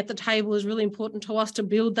sitting at the table is really important to us to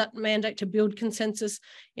build that mandate, to build consensus.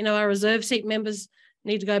 Our reserve seat members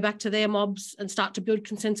need to go back to their mobs and start to build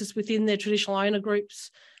consensus within their traditional owner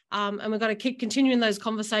groups. And we've got to keep continuing those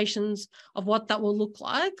conversations of what that will look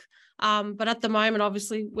like. But at the moment,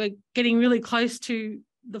 obviously, we're getting really close to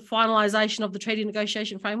the finalisation of the treaty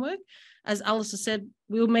negotiation framework. As Alister said,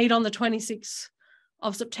 we'll meet on the 26th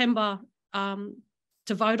of September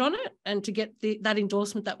to vote on it and to get that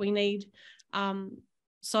endorsement that we need.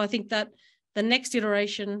 So I think that the next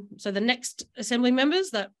iteration, so the next Assembly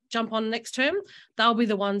members that jump on next term, they'll be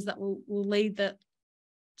the ones that will lead the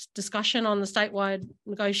discussion on the statewide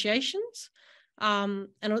negotiations. And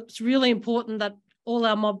it's really important that all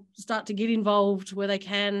our mobs start to get involved where they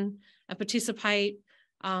can and participate,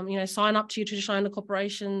 sign up to your traditional owner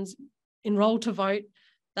corporations, enroll to vote.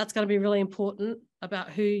 That's going to be really important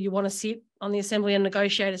about who you want to sit on the Assembly and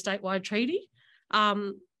negotiate a statewide treaty.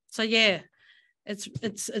 So yeah,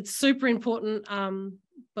 it's super important,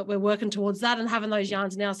 but we're working towards that and having those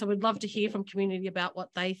yarns now. So we'd love to hear from community about what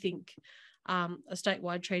they think a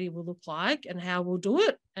statewide treaty will look like and how we'll do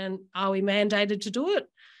it. And are we mandated to do it?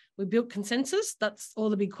 We built consensus. That's all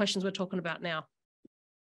the big questions we're talking about now.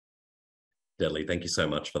 Deadly, thank you so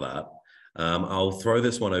much for that. I'll throw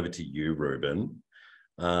this one over to you, Rueben.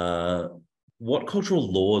 What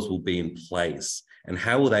cultural laws will be in place and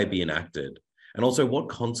how will they be enacted? And also, what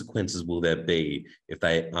consequences will there be if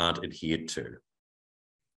they aren't adhered to?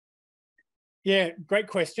 Yeah, great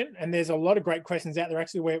question. And there's a lot of great questions out there.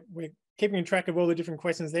 Actually, we're keeping track of all the different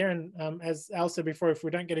questions there. And as Al said before, if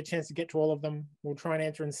we don't get a chance to get to all of them, we'll try and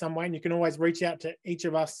answer in some way. And you can always reach out to each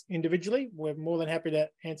of us individually. We're more than happy to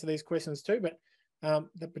answer these questions too. But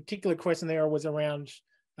the particular question there was around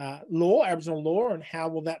law, Aboriginal law, and how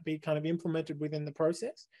will that be kind of implemented within the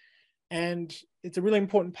process. And it's a really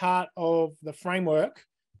important part of the framework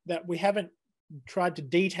that we haven't tried to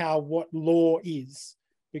detail what law is,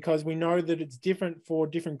 because we know that it's different for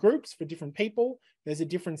different groups, for different people. There's a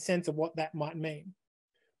different sense of what that might mean.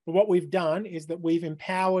 But what we've done is that we've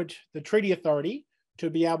empowered the Treaty Authority to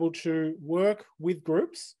be able to work with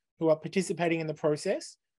groups who are participating in the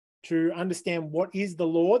process to understand what is the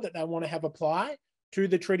law that they want to have apply to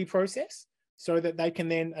the treaty process, so that they can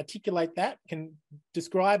then articulate that, can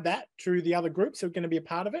describe that to the other groups who are going to be a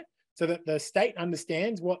part of it, so that the state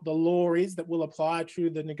understands what the law is that will apply to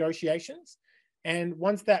the negotiations. And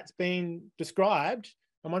once that's been described,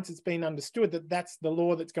 and once it's been understood that that's the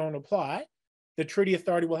law that's going to apply, the treaty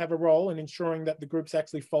authority will have a role in ensuring that the groups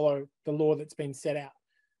actually follow the law that's been set out.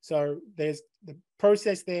 So there's the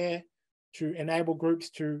process there to enable groups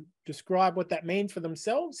to describe what that means for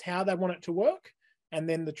themselves, how they want it to work, and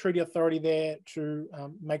then the treaty authority there to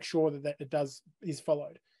make sure that is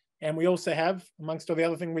followed. And we also have, amongst all the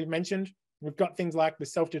other things we've mentioned, we've got things like the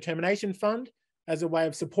Self-Determination Fund as a way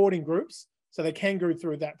of supporting groups so they can go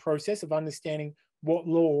through that process of understanding what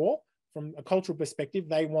law, from a cultural perspective,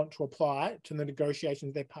 they want to apply to the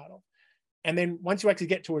negotiations they're part of. And then once you actually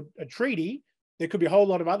get to a treaty, there could be a whole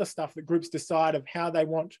lot of other stuff that groups decide of how they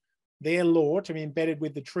want their law to be embedded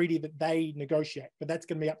with the treaty that they negotiate. But that's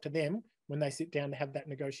going to be up to them when they sit down to have that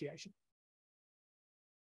negotiation.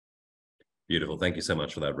 Beautiful. Thank you so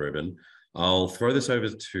much for that, Rueben. I'll throw this over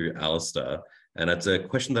to Alister, and it's a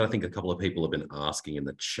question that I think a couple of people have been asking in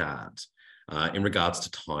the chat in regards to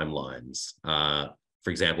timelines. For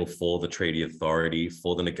example, for the treaty authority,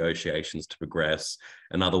 for the negotiations to progress,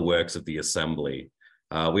 and other works of the Assembly.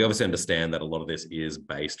 We obviously understand that a lot of this is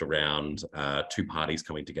based around two parties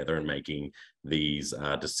coming together and making these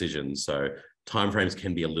decisions. So timeframes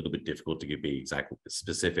can be a little bit difficult to be exactly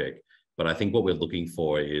specific, but I think what we're looking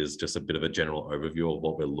for is just a bit of a general overview of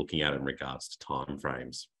what we're looking at in regards to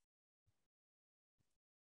timeframes.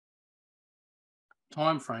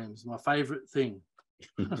 Timeframes, my favourite thing.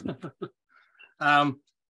 Well,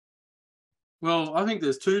 I think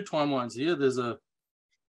there's two timelines here. There's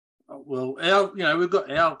we've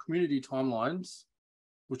got our community timelines,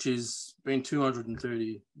 which has been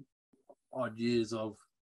 230 odd years of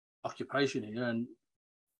occupation here, and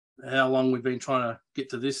how long we've been trying to get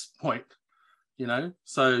to this point,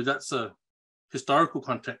 so that's a historical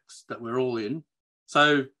context that we're all in.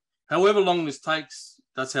 So however long this takes,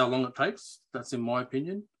 that's how long it takes. That's in my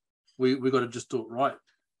opinion. We've got to just do it right.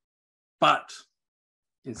 But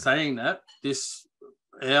in saying that,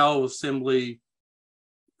 our Assembly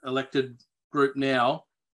elected group now,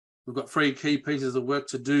 we've got 3 key pieces of work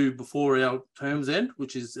to do before our terms end,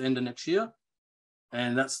 which is end of next year.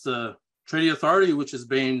 And that's the Treaty Authority, which has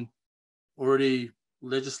been already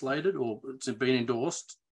legislated or it's been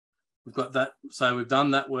endorsed. We've got that. So we've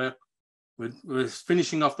done that work. We're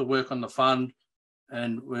finishing off the work on the fund,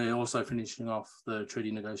 and we're also finishing off the treaty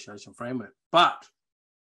negotiation framework. But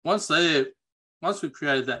once we've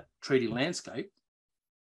created that treaty landscape,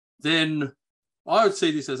 then I would see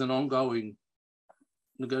this as an ongoing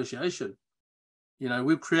negotiation.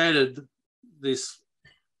 We've created this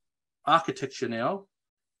architecture now,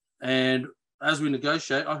 and as we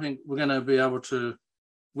negotiate, I think we're going to be able to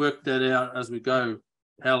work that out as we go,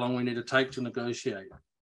 how long we need to take to negotiate.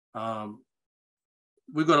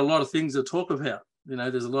 We've got a lot of things to talk about.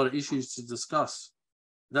 There's a lot of issues to discuss.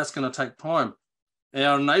 That's going to take time.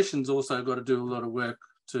 Our nation's also got to do a lot of work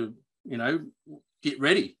to, get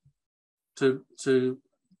ready to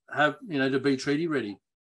have, to be treaty ready.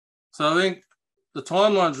 So I think the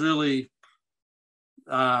timeline's really,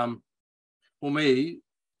 for me,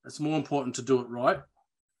 it's more important to do it right.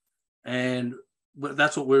 And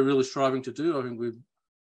that's what we're really striving to do. I think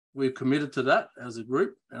we've committed to that as a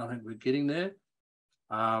group, and I think we're getting there.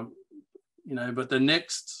 But the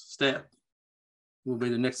next step will be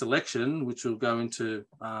the next election, which will go into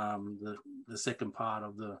the second part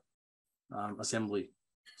of the Assembly.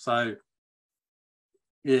 So,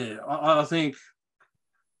 yeah, I think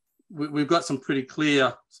we've got some pretty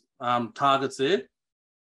clear targets there,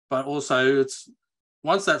 but also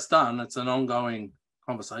once that's done, it's an ongoing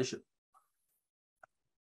conversation.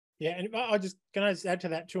 Yeah, and can I just add to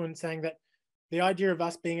that too, in saying that the idea of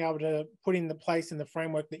us being able to put in the place in the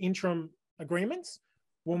framework the interim agreements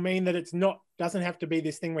will mean that doesn't have to be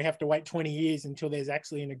this thing we have to wait 20 years until there's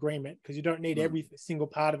actually an agreement, because you don't need every single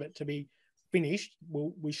part of it to be finished.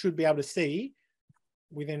 We should be able to see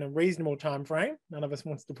within a reasonable time frame. None of us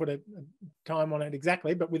wants to put a time on it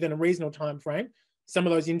exactly, but within a reasonable time frame, some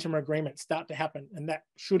of those interim agreements start to happen, and that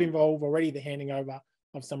should involve already the handing over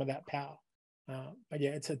of some of that power. But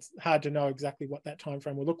yeah, it's hard to know exactly what that time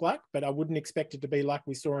frame will look like, but I wouldn't expect it to be like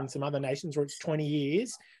we saw in some other nations where it's 20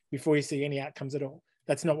 years before you see any outcomes at all.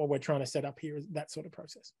 That's not what we're trying to set up here, is that sort of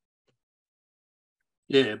process.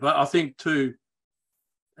 Yeah, but I think too,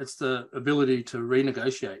 it's the ability to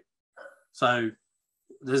renegotiate. So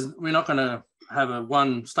we're not going to have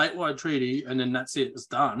one statewide treaty and then that's it, it's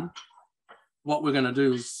done. what we're going to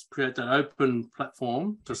do is create that open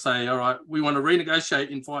platform to say, all right, we want to renegotiate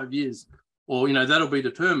in 5 years, or, you know, that'll be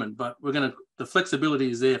determined, but the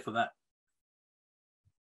flexibility is there for that.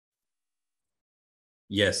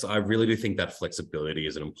 Yes, I really do think that flexibility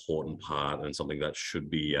is an important part and something that should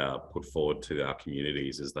be put forward to our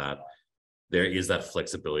communities, is that there is that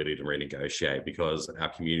flexibility to renegotiate, because our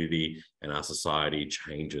community and our society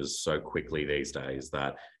changes so quickly these days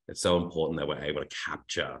that it's so important that we're able to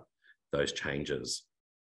capture those changes.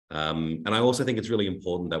 And I also think it's really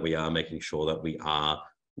important that we are making sure that we are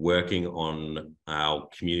working on our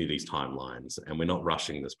community's timelines and we're not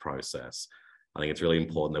rushing this process. I think it's really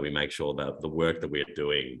important that we make sure that the work that we're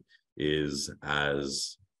doing is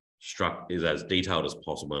as detailed as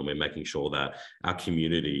possible, and we're making sure that our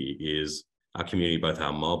community, both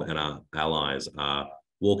our mob and our allies, are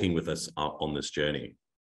walking with us on this journey.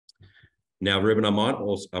 Now, Rueben,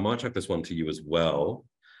 I might chuck this one to you as well.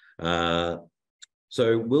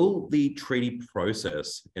 So will the treaty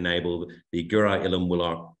process enable the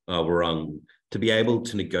Ngarra Wurrung to be able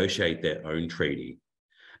to negotiate their own treaty?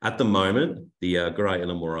 At the moment, the Ngarra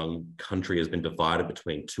Wurrung country has been divided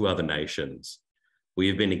between two other nations. We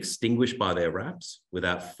have been extinguished by their raps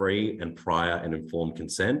without free and prior and informed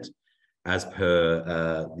consent, as per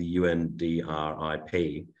the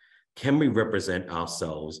UNDRIP. Can we represent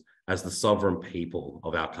ourselves as the sovereign people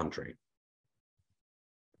of our country?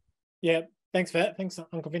 Yeah, thanks for that. Thanks,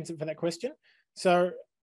 Uncle Vincent, for that question. So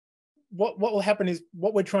what will happen is,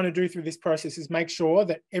 what we're trying to do through this process is make sure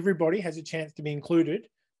that everybody has a chance to be included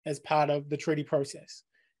as part of the treaty process.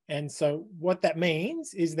 And so what that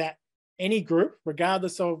means is that any group,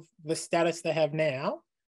 regardless of the status they have now,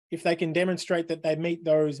 if they can demonstrate that they meet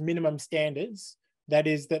those minimum standards, that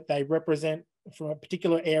is, that they represent from a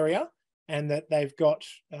particular area and that they've got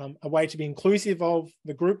a way to be inclusive of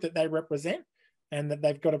the group that they represent, and that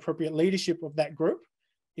they've got appropriate leadership of that group,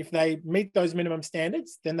 if they meet those minimum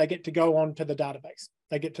standards, then they get to go on to the database.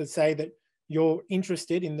 They get to say that you're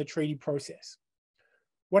interested in the treaty process.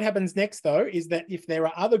 What happens next, though, is that if there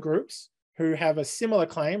are other groups who have a similar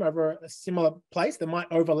claim over a similar place that might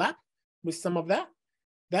overlap with some of that,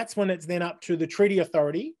 that's when it's then up to the treaty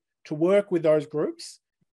authority to work with those groups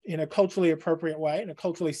in a culturally appropriate way, in a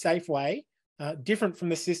culturally safe way, different from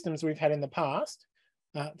the systems we've had in the past.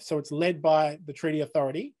 So it's led by the treaty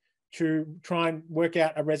authority to try and work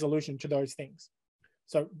out a resolution to those things.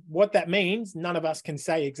 So what that means, none of us can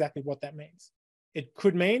say exactly what that means. It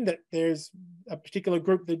could mean that there's a particular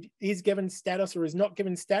group that is given status or is not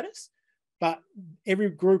given status, but every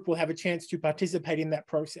group will have a chance to participate in that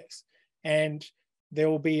process. And there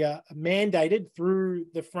will be a mandated through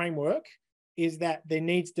the framework is that there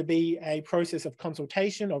needs to be a process of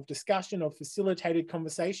consultation, of discussion, of facilitated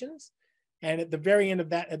conversations. And at the very end of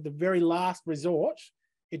that, at the very last resort,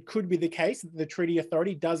 it could be the case that the treaty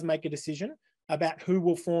authority does make a decision about who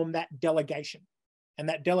will form that delegation. And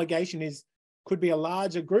that delegation could be a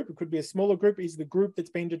larger group, it could be a smaller group, is the group that's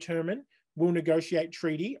been determined will negotiate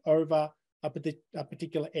treaty over a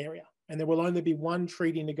particular area. And there will only be one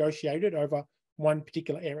treaty negotiated over one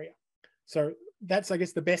particular area. So that's, I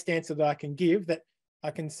guess, the best answer that I can give, that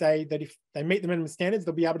I can say that if they meet the minimum standards,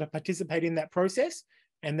 they'll be able to participate in that process.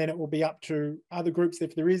 And then it will be up to other groups,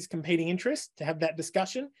 if there is competing interest, to have that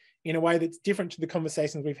discussion in a way that's different to the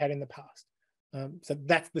conversations we've had in the past. So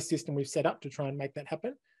that's the system we've set up to try and make that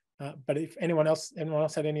happen. But if anyone else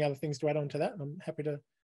had any other things to add on to that, I'm happy to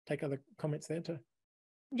take other comments there too.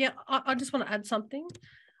 Yeah, I just want to add something.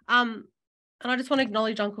 And I just want to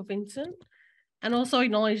acknowledge Uncle Vincent, and also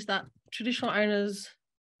acknowledge that traditional owners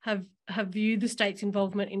have viewed the state's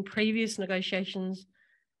involvement in previous negotiations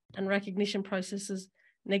and recognition processes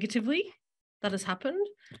negatively. That has happened.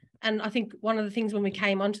 And I think one of the things when we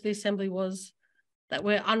came onto the Assembly was that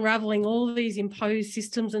we're unravelling all of these imposed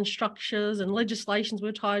systems and structures and legislations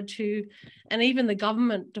we're tied to, and even the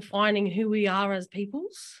government defining who we are as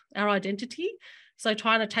peoples, our identity. So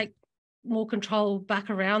trying to take more control back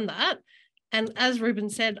around that. And as Rueben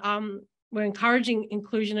said, we're encouraging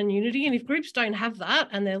inclusion and unity. And if groups don't have that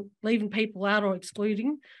and they're leaving people out or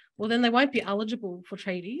excluding, well, then they won't be eligible for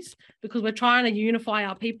treaties, because we're trying to unify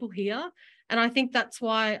our people here. And I think that's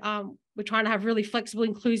why we're trying to have really flexible,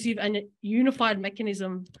 inclusive and unified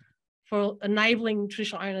mechanism for enabling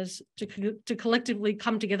traditional owners to collectively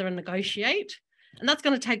come together and negotiate. And that's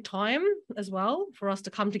going to take time as well for us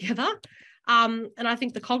to come together. And I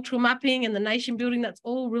think the cultural mapping and the nation building, that's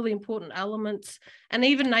all really important elements. And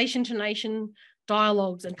even nation to nation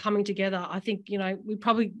dialogues and coming together. I think, we're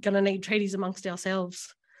probably going to need treaties amongst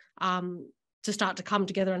ourselves to start to come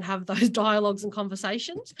together and have those dialogues and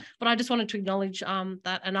conversations. But I just wanted to acknowledge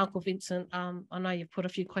that, and Uncle Vincent, I know you've put a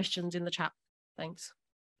few questions in the chat. Thanks.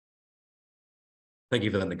 Thank you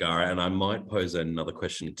for that, Ngarra. And I might pose another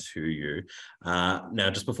question to you. Now,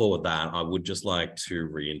 just before that, I would just like to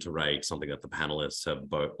reiterate something that the panelists have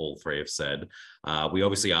all three have said. We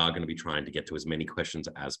obviously are going to be trying to get to as many questions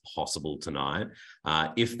as possible tonight.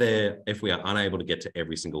 If we are unable to get to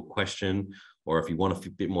every single question, or if you want a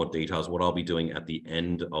bit more details, what I'll be doing at the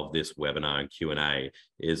end of this webinar and Q&A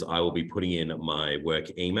is I will be putting in my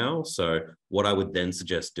work email. So what I would then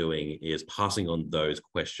suggest doing is passing on those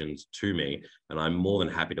questions to me, and I'm more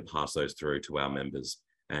than happy to pass those through to our members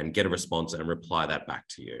and get a response and reply that back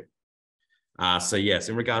to you. So yes,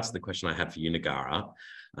 in regards to the question I had for you, Ngarra,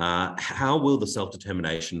 how will the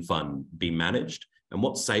Self-Determination Fund be managed? And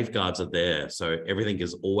what safeguards are there so everything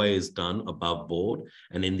is always done above board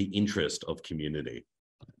and in the interest of community?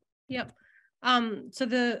 Yep. So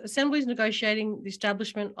the Assembly is negotiating the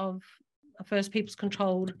establishment of a First Peoples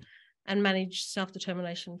controlled and managed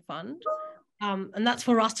self-determination fund. And that's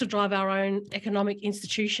for us to drive our own economic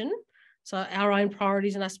institution. So our own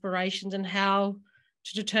priorities and aspirations, and how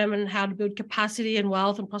to determine how to build capacity and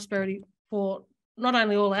wealth and prosperity for not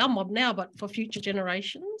only all our mob now, but for future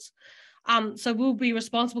generations. So we'll be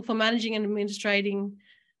responsible for managing and administrating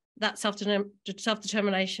that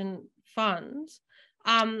self-determination funds.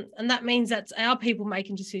 And that means that's our people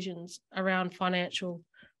making decisions around financial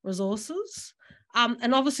resources.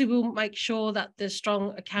 And obviously we'll make sure that there's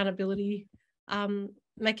strong accountability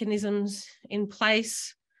mechanisms in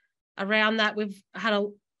place around that. We've had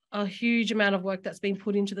a huge amount of work that's been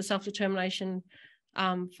put into the self-determination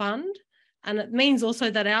fund. And it means also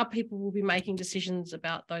that our people will be making decisions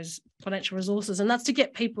about those financial resources. And that's to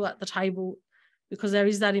get people at the table, because there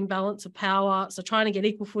is that imbalance of power. So trying to get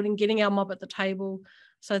equal footing, getting our mob at the table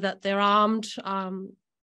so that they're armed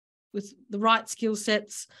with the right skill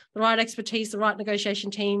sets, the right expertise, the right negotiation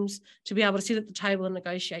teams to be able to sit at the table and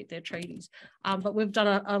negotiate their treaties. But we've done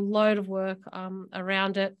a load of work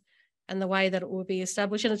around it and the way that it will be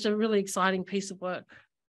established. And it's a really exciting piece of work.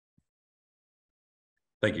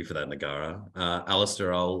 Thank you for that, Ngarra.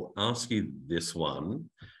 Alister, I'll ask you this one.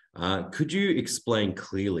 Could you explain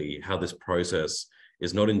clearly how this process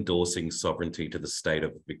is not endorsing sovereignty to the state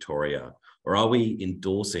of Victoria, or are we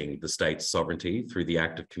endorsing the state's sovereignty through the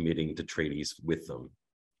act of committing to treaties with them?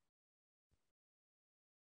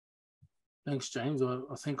 Thanks, James. I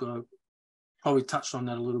think I probably touched on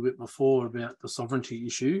that a little bit before about the sovereignty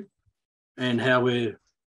issue and how we're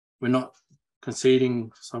not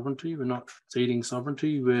conceding sovereignty. We're not ceding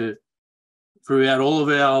sovereignty. We're, throughout all of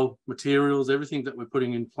our materials, everything that we're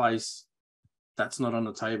putting in place, that's not on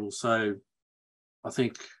the table. So I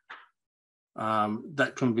think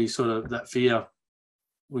that can be sort of that fear.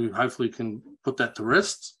 We hopefully can put that to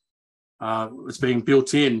rest. It's being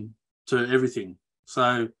built in to everything.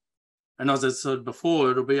 So, and as I said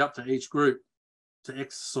before, it'll be up to each group to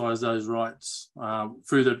exercise those rights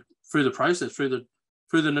through the process, through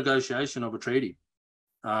the negotiation of a treaty.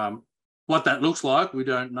 What that looks like, we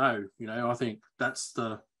don't know. You know, I think that's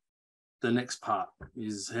the next part,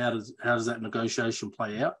 is how does that negotiation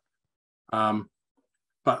play out?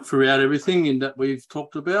 But throughout everything in that we've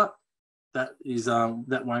talked about, that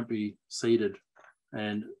won't be ceded,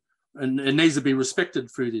 and it needs to be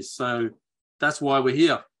respected through this. So that's why we're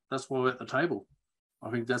here. That's why we're at the table. I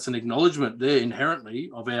think that's an acknowledgement there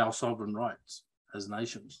inherently of our sovereign rights as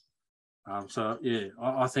nations. So yeah,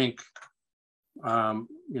 I think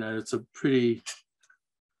you know,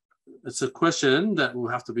 it's a question that will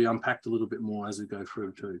have to be unpacked a little bit more as we go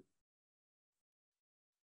through too.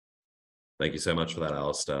 Thank you so much for that,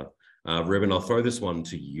 Alister. Rueben, I'll throw this one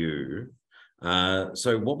to you.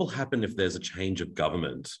 So what will happen if there's a change of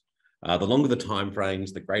government? The longer the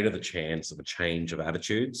timeframes, the greater the chance of a change of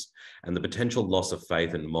attitudes and the potential loss of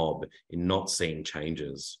faith in mob in not seeing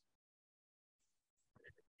changes.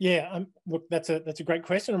 Yeah, look, that's a great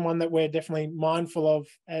question, and one that we're definitely mindful of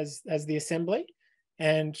as the Assembly.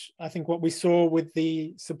 And I think what we saw with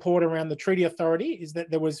the support around the Treaty Authority is that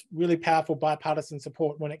there was really powerful bipartisan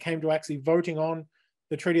support when it came to actually voting on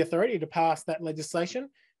the Treaty Authority to pass that legislation.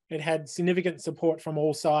 It had significant support from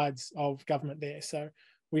all sides of government there. So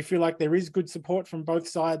we feel like there is good support from both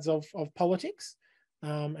sides of politics.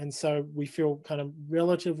 And so we feel kind of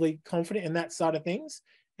relatively confident in that side of things.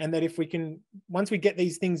 And that if we can, once we get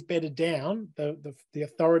these things bedded down, the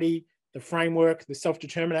authority, the framework, the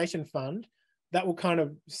self-determination fund, that will kind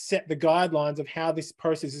of set the guidelines of how this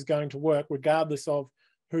process is going to work, regardless of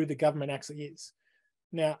who the government actually is.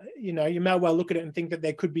 Now, you know, you may well look at it and think that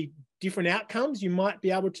there could be different outcomes you might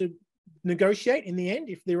be able to negotiate in the end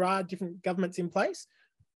if there are different governments in place,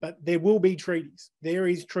 but there will be treaties. There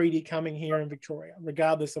is treaty coming here in Victoria,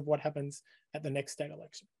 regardless of what happens at the next state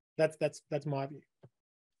election. That's my view.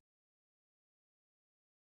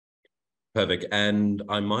 Perfect. And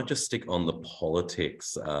I might just stick on the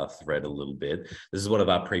politics thread a little bit. This is one of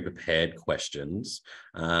our pre-prepared questions.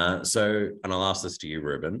 And I'll ask this to you,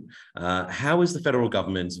 Rueben. How is the federal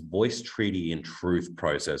government's Voice, Treaty and Truth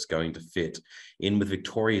process going to fit in with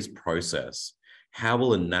Victoria's process? How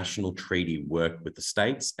will a national treaty work with the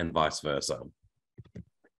states and vice versa?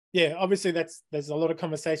 Yeah, obviously there's a lot of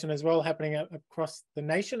conversation as well happening across the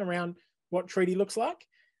nation around what treaty looks like.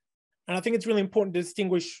 And I think it's really important to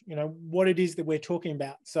distinguish, what it is that we're talking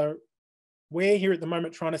about. So we're here at the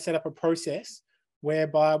moment trying to set up a process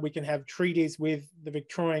whereby we can have treaties with the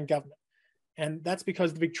Victorian government. And that's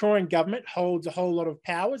because the Victorian government holds a whole lot of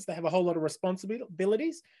powers. They have a whole lot of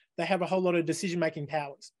responsibilities. They have a whole lot of decision-making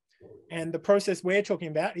powers. And the process we're talking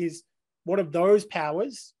about is what of those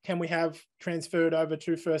powers can we have transferred over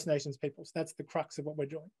to First Nations peoples? That's the crux of what we're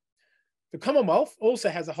doing. The Commonwealth also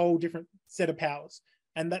has a whole different set of powers,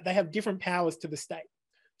 and that they have different powers to the state.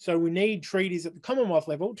 So we need treaties at the Commonwealth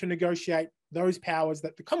level to negotiate those powers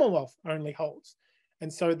that the Commonwealth only holds.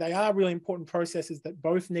 And so they are really important processes that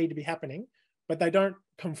both need to be happening, but they don't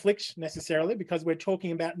conflict necessarily because we're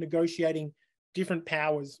talking about negotiating different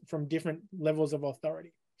powers from different levels of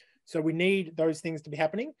authority. So we need those things to be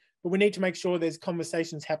happening, but we need to make sure there's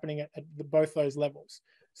conversations happening at both those levels.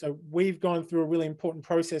 So we've gone through a really important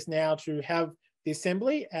process now to have the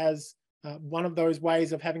Assembly as one of those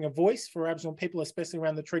ways of having a voice for Aboriginal people, especially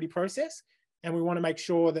around the treaty process. And we want to make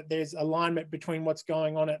sure that there's alignment between what's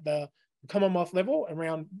going on at the Commonwealth level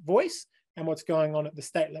around voice and what's going on at the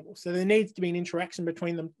state level. So there needs to be an interaction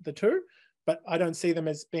between them, the two, but I don't see them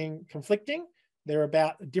as being conflicting. They're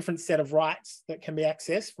about a different set of rights that can be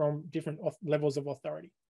accessed from different levels of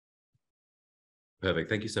authority. Perfect.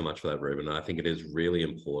 Thank you so much for that, Rueben. I think it is really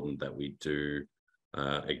important that we do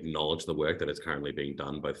acknowledge the work that is currently being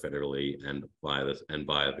done both federally and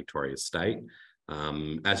via Victoria State.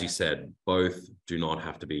 As you said, both do not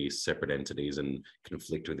have to be separate entities and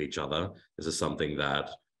conflict with each other. This is something that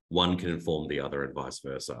one can inform the other and vice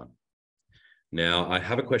versa. Now, I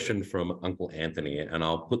have a question from Uncle Anthony, and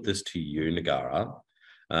I'll put this to you, Ngarra.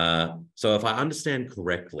 So if I understand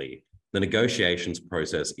correctly, the negotiations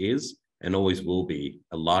process is and always will be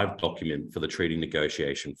a live document for the treaty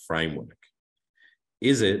negotiation framework.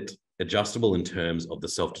 Is it adjustable in terms of the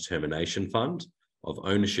self-determination fund, of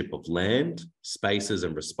ownership of land, spaces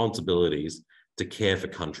and responsibilities to care for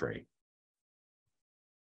country?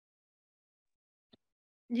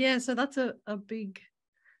 Yeah, so that's a big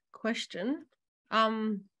question.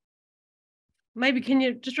 Maybe can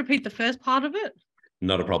you just repeat the first part of it?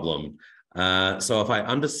 Not a problem. So if I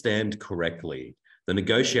understand correctly, the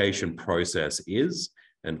negotiation process is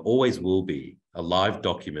and always will be a live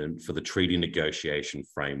document for the treaty negotiation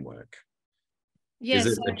framework. Yes.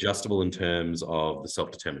 Is it adjustable in terms of the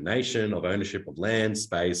self-determination, of ownership of land,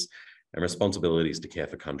 space, and responsibilities to care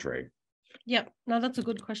for country? Yep. No, that's a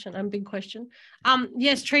good question and big question.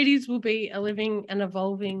 Yes, treaties will be a living and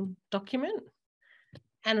evolving document,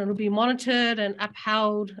 and it'll be monitored and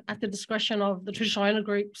upheld at the discretion of the traditional owner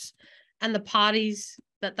groups and the parties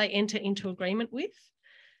that they enter into agreement with.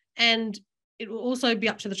 And it will also be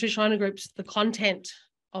up to the traditional owner groups, the content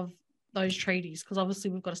of those treaties, because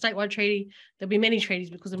obviously we've got a statewide treaty. There'll be many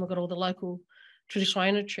treaties because then we've got all the local traditional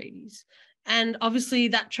owner treaties. And obviously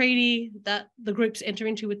that treaty that the groups enter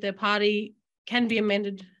into with their party can be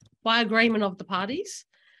amended by agreement of the parties.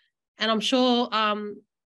 And I'm sure,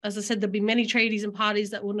 as I said, there'll be many treaties and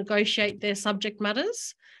parties that will negotiate their subject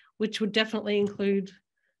matters, which would definitely include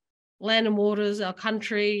land and waters, our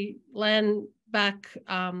country, land back,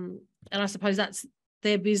 and I suppose that's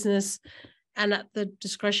their business and at the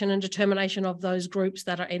discretion and determination of those groups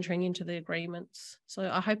that are entering into the agreements. So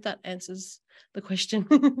I hope that answers the question.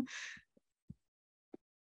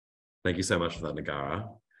 Thank you so much for that, Ngarra.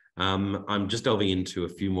 I'm just delving into a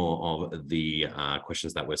few more of the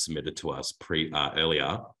questions that were submitted to us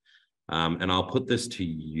earlier. And I'll put this to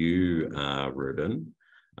you, Rueben.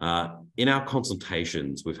 In our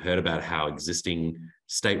consultations, we've heard about how existing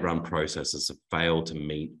state-run processes have failed to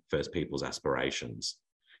meet First Peoples' aspirations.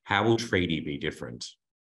 How will treaty be different?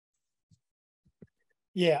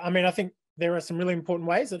 Yeah, I mean, I think there are some really important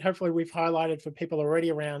ways that hopefully we've highlighted for people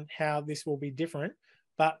already around how this will be different.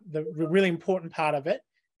 But the really important part of it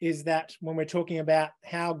is that when we're talking about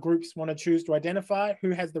how groups want to choose to identify who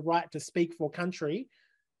has the right to speak for country,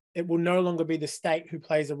 it will no longer be the state who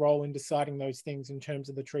plays a role in deciding those things in terms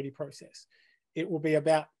of the treaty process. It will be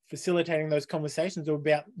about facilitating those conversations, or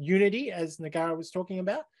about unity, as Ngarra was talking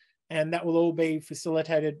about, and that will all be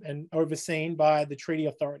facilitated and overseen by the treaty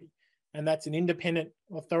authority. and that's an independent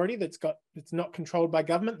authority it's not controlled by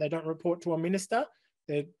government. They don't report to a minister.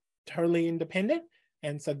 They're totally independent.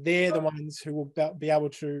 And so they're the ones who will be able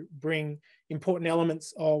to bring important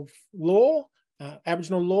elements of law,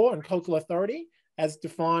 Aboriginal law and cultural authority as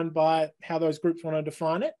defined by how those groups want to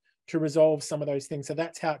define it to resolve some of those things. So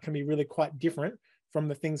that's how it can be really quite different from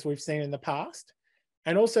the things we've seen in the past.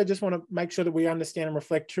 And also just want to make sure that we understand and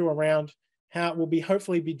reflect too around how it will be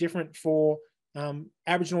hopefully be different for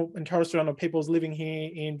Aboriginal and Torres Strait Islander peoples living here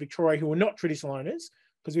in Victoria who are not traditional owners,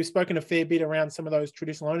 because we've spoken a fair bit around some of those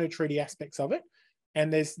traditional owner treaty aspects of it.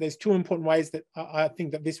 And there's two important ways that I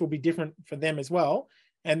think that this will be different for them as well.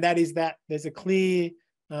 And that is that there's a clear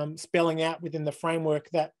spelling out within the framework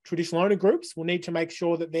that traditional owner groups will need to make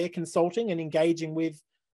sure that they're consulting and engaging with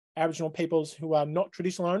Aboriginal peoples who are not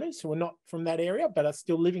traditional owners, who are not from that area, but are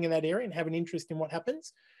still living in that area and have an interest in what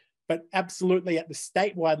happens. But absolutely at the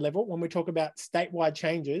statewide level, when we talk about statewide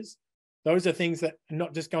changes, those are things that are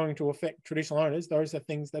not just going to affect traditional owners. Those are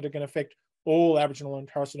things that are going to affect all Aboriginal and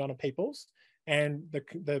Torres Strait Islander peoples. And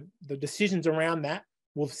the decisions around that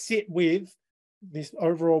will sit with this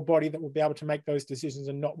overall body that will be able to make those decisions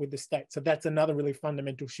and not with the state. So that's another really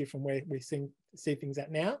fundamental shift from where we see things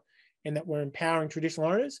at now, in that we're empowering traditional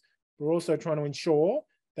owners. We're also trying to ensure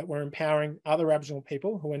that we're empowering other Aboriginal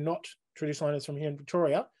people who are not traditional owners from here in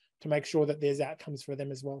Victoria to make sure that there's outcomes for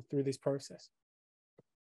them as well through this process.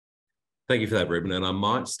 Thank you for that, Rueben. And I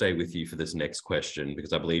might stay with you for this next question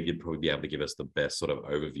because I believe you'd probably be able to give us the best sort of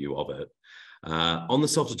overview of it. On the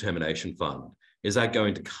Self-Determination Fund, is that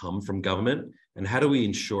going to come from government? And how do we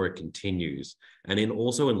ensure it continues? And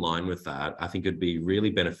also in line with that, I think it'd be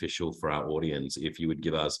really beneficial for our audience if you would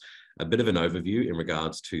give us a bit of an overview in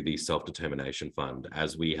regards to the Self-Determination Fund,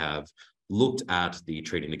 as we have looked at the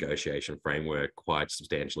treaty negotiation framework quite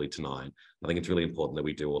substantially tonight. I think it's really important that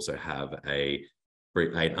we do also have an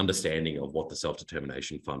understanding of what the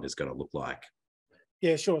Self-Determination Fund is going to look like.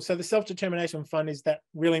 Yeah, sure. So the Self-Determination Fund is that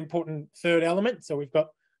really important third element. So we've got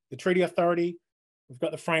the treaty authority, we've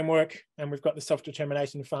got the framework, and we've got the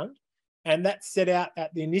Self-Determination Fund. And that's set out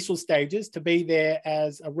at the initial stages to be there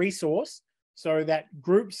as a resource so that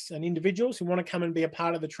groups and individuals who want to come and be a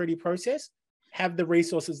part of the treaty process have the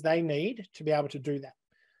resources they need to be able to do that.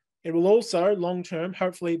 It will also, long-term,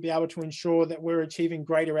 hopefully be able to ensure that we're achieving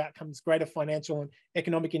greater outcomes, greater financial and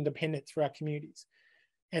economic independence for our communities.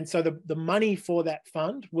 And so the money for that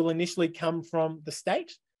fund will initially come from the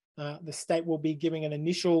state. The state will be giving an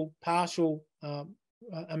initial partial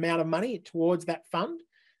amount of money towards that fund.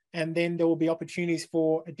 And then there will be opportunities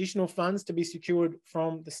for additional funds to be secured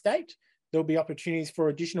from the state. There'll be opportunities for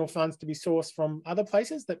additional funds to be sourced from other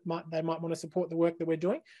places that they might want to support the work that we're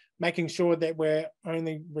doing, making sure that we're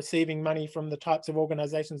only receiving money from the types of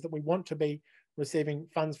organisations that we want to be receiving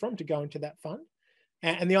funds from to go into that fund.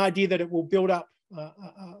 And the idea that it will build up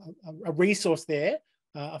a resource there,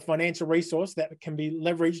 a financial resource that can be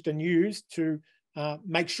leveraged and used to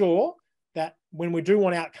make sure that when we do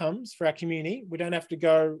want outcomes for our community, we don't have to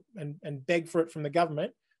go and beg for it from the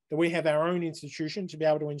government, that we have our own institution to be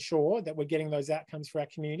able to ensure that we're getting those outcomes for our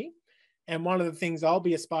community. And one of the things I'll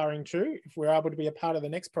be aspiring to, if we're able to be a part of the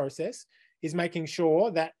next process, is making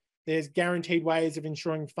sure that there's guaranteed ways of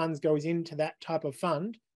ensuring funds goes into that type of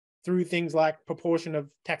fund through things like proportion of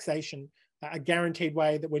taxation, a guaranteed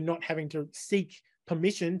way that we're not having to seek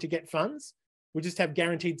permission to get funds. We just have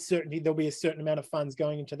guaranteed certainty there'll be a certain amount of funds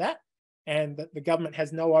going into that, and that the government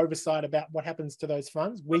has no oversight about what happens to those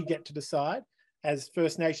funds. We get to decide as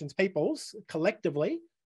First Nations peoples collectively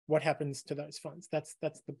what happens to those funds. That's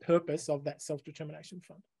the purpose of that Self-Determination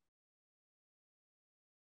Fund.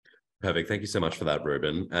 Perfect. Thank you so much for that,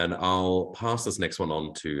 Rueben. And I'll pass this next one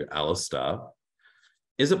on to Alister.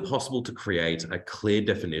 Is it possible to create a clear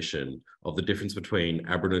definition of the difference between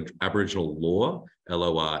Aboriginal law,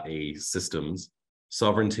 LORE systems,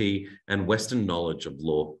 sovereignty, and Western knowledge of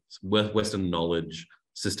law, Western knowledge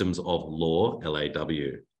systems of law,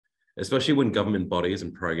 LAW? Especially when government bodies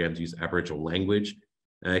and programs use Aboriginal language,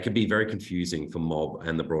 it can be very confusing for mob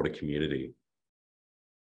and the broader community.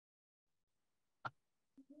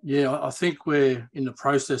 Yeah, I think we're in the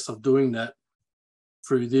process of doing that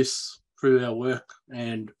through our work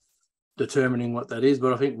and determining what that is.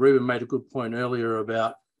 But I think Rueben made a good point earlier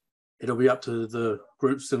about it'll be up to the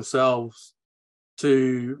groups themselves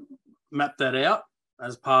to map that out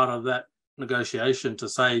as part of that negotiation to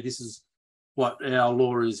say this is what our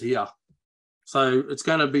law is here. So it's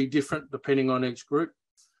going to be different depending on each group.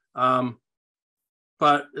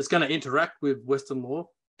 But it's going to interact with Western law,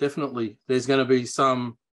 definitely. There's going to be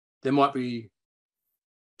there might be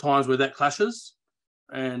times where that clashes,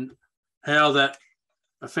 and how that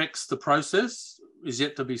affects the process is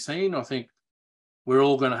yet to be seen. I think we're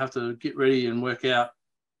all going to have to get ready and work out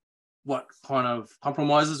what kind of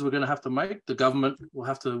compromises we're going to have to make. The government will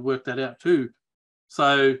have to work that out too.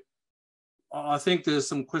 So I think there's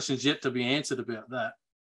some questions yet to be answered about that.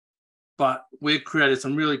 But we've created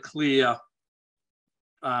some really clear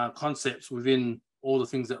concepts within all the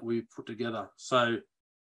things that we've put together. So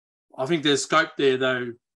I think there's scope there,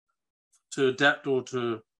 though, to adapt or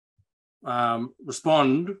to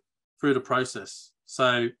respond through the process.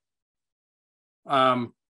 So,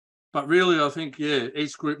 but really, I think, yeah,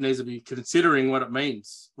 each group needs to be considering what it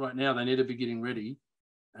means. Right now, they need to be getting ready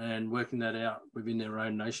and working that out within their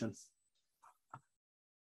own nation.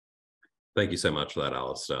 Thank you so much for that,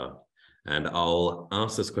 Alister. And I'll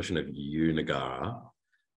ask this question of you, Ngarra.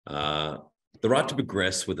 The right to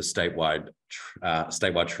progress with a statewide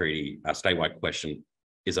treaty, a statewide question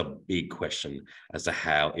is a big question as to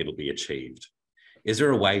how it'll be achieved. Is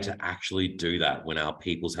there a way to actually do that when our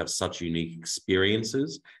peoples have such unique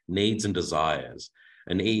experiences, needs and desires,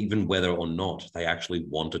 and even whether or not they actually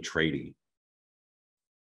want a treaty?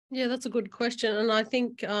 Yeah, that's a good question. And I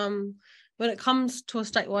think when it comes to a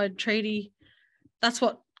statewide treaty, that's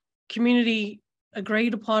what community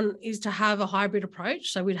agreed upon, is to have a hybrid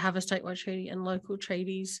approach. So we'd have a statewide treaty and local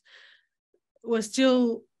treaties. We're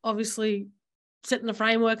still obviously setting the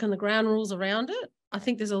framework and the ground rules around it. I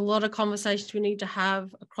think there's a lot of conversations we need to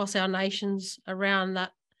have across our nations around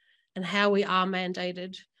that and how we are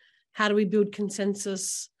mandated. How do we build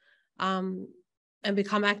consensus and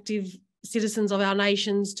become active citizens of our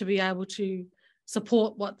nations to be able to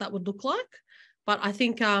support what that would look like? But I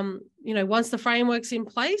think, once the framework's in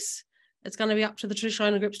place, it's going to be up to the traditional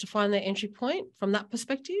owner groups to find their entry point from that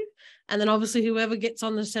perspective. And then obviously whoever gets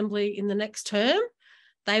on the Assembly in the next term,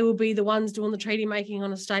 they will be the ones doing the treaty making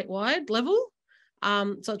on a statewide level.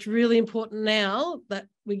 So it's really important now that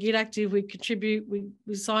we get active, we contribute,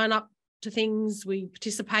 we sign up to things, we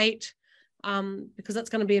participate, because that's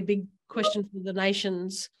going to be a big question for the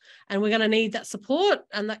nations. And we're going to need that support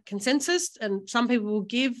and that consensus. And some people will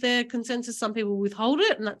give their consensus, some people withhold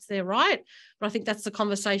it, and that's their right. But I think that's the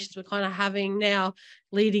conversations we're kind of having now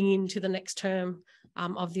leading into the next term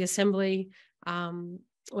of the Assembly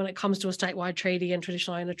when it comes to a statewide treaty and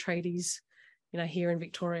traditional owner treaties, here in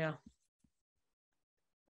Victoria.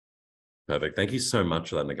 Perfect. Thank you so much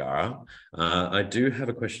for that, Ngarra. I do have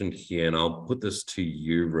a question here, and I'll put this to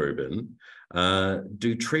you, Rueben.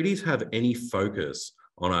 Do treaties have any focus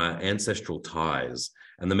on our ancestral ties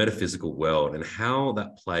and the metaphysical world and how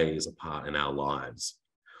that plays a part in our lives?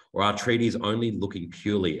 Or are treaties only looking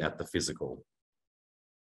purely at the physical?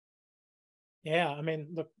 Yeah, I mean,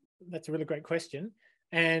 look, that's a really great question.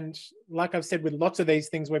 And like I've said, with lots of these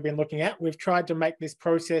things we've been looking at, we've tried to make this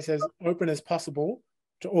process as open as possible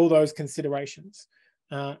to all those considerations.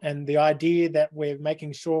 And the idea that we're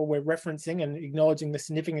making sure we're referencing and acknowledging the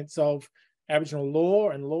significance of Aboriginal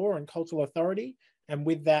law and cultural authority. And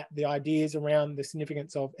with that, the ideas around the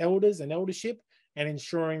significance of elders and eldership, and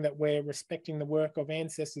ensuring that we're respecting the work of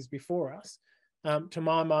ancestors before us. To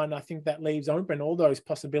my mind, I think that leaves open all those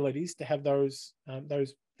possibilities to have those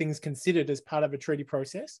things considered as part of a treaty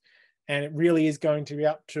process. And it really is going to be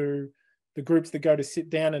up to the groups that go to sit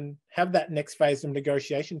down and have that next phase of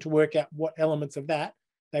negotiation to work out what elements of that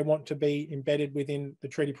they want to be embedded within the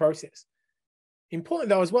treaty process. Important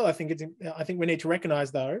though as well, I think we need to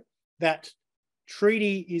recognise though that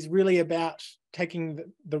treaty is really about taking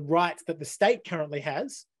the rights that the state currently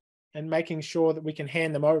has and making sure that we can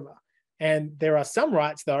hand them over. And there are some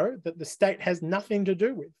rights though that the state has nothing to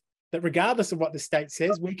do with, that regardless of what the state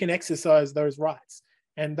says, we can exercise those rights.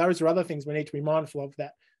 And those are other things we need to be mindful of,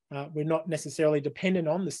 that we're not necessarily dependent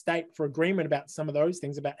on the state for agreement about some of those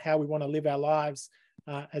things, about how we want to live our lives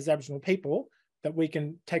as Aboriginal people, that we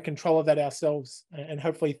can take control of that ourselves and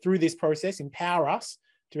hopefully through this process empower us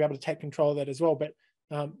to be able to take control of that as well. But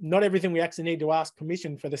not everything we actually need to ask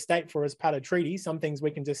permission for the state for as part of treaty. Some things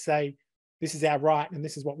we can just say, this is our right and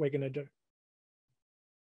this is what we're going to do.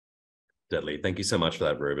 Deadly. Thank you so much for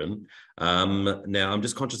that, Rueben. Now, I'm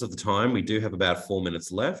just conscious of the time. We do have about 4 minutes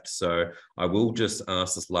left, so I will just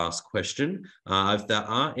ask this last question. If there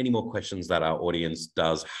are any more questions that our audience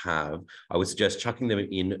does have, I would suggest chucking them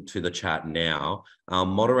into the chat now. Our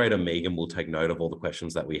moderator, Megan, will take note of all the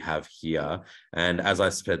questions that we have here. And as I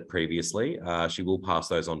said previously, she will pass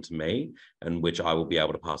those on to me, and which I will be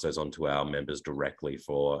able to pass those on to our members directly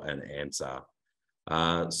for an answer.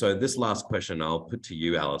 So this last question I'll put to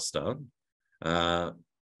you, Alister.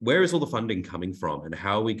 Where is all the funding coming from, and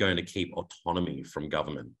how are we going to keep autonomy from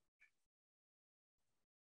government?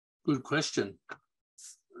 Good question.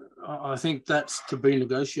 I think that's to be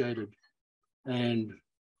negotiated. And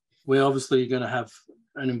we're obviously going to have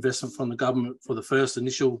an investment from the government for the first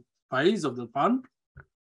initial phase of the fund. I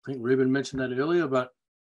think Rueben mentioned that earlier, but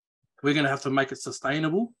we're going to have to make it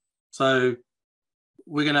sustainable. So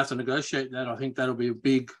we're going to have to negotiate that. I think that'll be a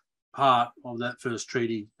big part of that first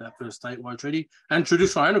treaty, that first statewide treaty. And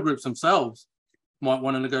traditional owner groups themselves might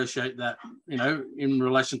want to negotiate that, you know, in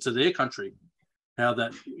relation to their country, how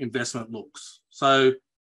that investment looks. So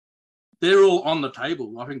they're all on the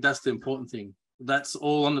table. I think that's the important thing. That's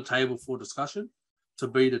all on the table for discussion to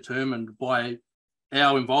be determined by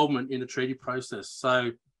our involvement in the treaty process.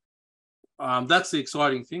 So that's the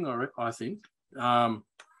exciting thing, I think.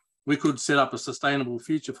 We could set up a sustainable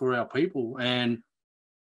future for our people. And,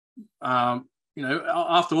 you know,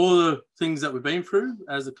 after all the things that we've been through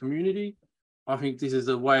as a community, I think this is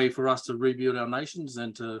a way for us to rebuild our nations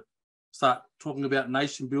and to start talking about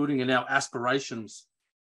nation building and our aspirations.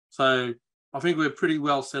 So I think we're pretty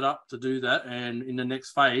well set up to do that. And in the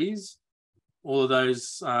next phase, all of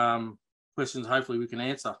those questions, hopefully we can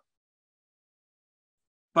answer.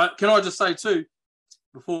 But can I just say too,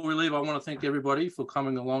 before we leave, I want to thank everybody for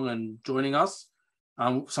coming along and joining us.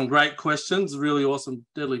 Some great questions, really awesome,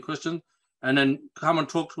 deadly questions. And then come and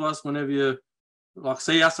talk to us whenever you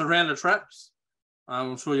see us around the traps.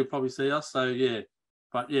 I'm sure you'll probably see us. So yeah,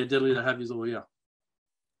 but yeah, deadly to have you all here.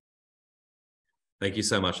 Thank you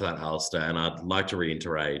so much for that, Alister. And I'd like to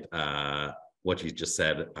reiterate what you just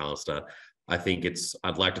said, Alister. I think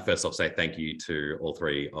I'd like to first off say thank you to all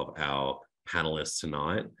three of our panelists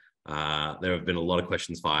tonight. There have been a lot of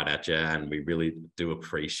questions fired at you, and we really do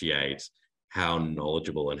appreciate how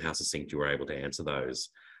knowledgeable and how succinct you were able to answer those.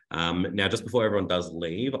 Now, just before everyone does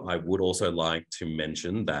leave, I would also like to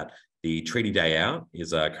mention that the Treaty Day Out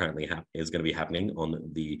is currently going to be happening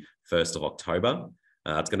on the 1st of October.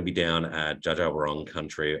 It's going to be down at Judgawurrung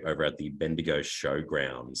country over at the Bendigo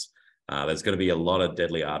Showgrounds. There's going to be a lot of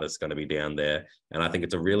deadly artists going to be down there. And I think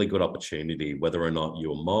it's a really good opportunity, whether or not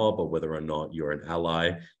you're a mob or whether or not you're an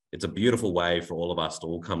ally. It's a beautiful way for all of us to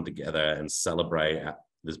all come together and celebrate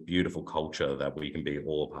this beautiful culture that we can be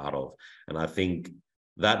all a part of. And I think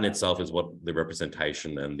that in itself is what the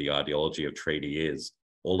representation and the ideology of treaty is.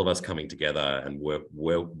 All of us coming together and we're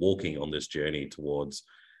walking on this journey towards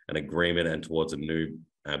an agreement and towards a new,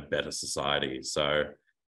 better society. So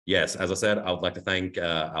yes, as I said, I would like to thank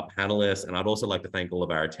our panelists, and I'd also like to thank all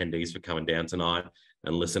of our attendees for coming down tonight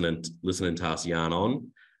and listening to us yarn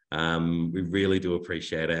on. We really do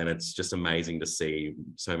appreciate it, and it's just amazing to see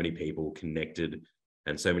so many people connected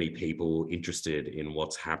and so many people interested in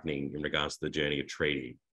what's happening in regards to the journey of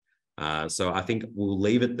treaty. So I think we'll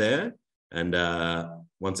leave it there. And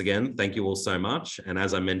once again, thank you all so much. And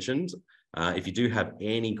as I mentioned, if you do have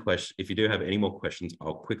any more questions,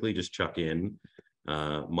 I'll quickly just chuck in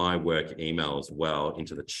my work email as well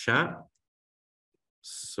into the chat.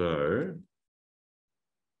 So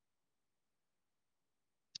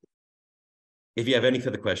if you have any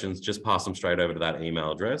further questions, just pass them straight over to that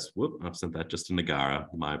email address. Whoop, I've sent that just to Ngarra.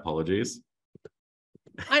 My apologies.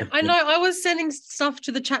 I know I was sending stuff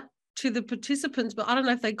to the chat to the participants, but I don't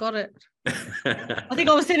know if they got it. I think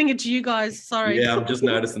I was sending it to you guys. Sorry. Yeah, I'm just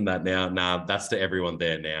noticing that now. Nah, that's to everyone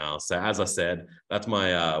there now. So as I said, that's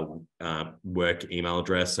my work email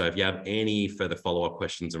address. So if you have any further follow-up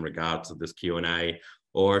questions in regards to this Q&A,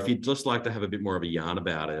 or if you'd just like to have a bit more of a yarn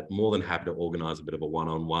about it, more than happy to organize a bit of a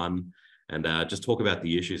one-on-one and just talk about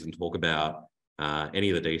the issues and talk about any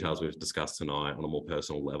of the details we've discussed tonight on a more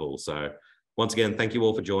personal level. So once again, thank you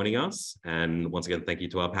all for joining us. And once again, thank you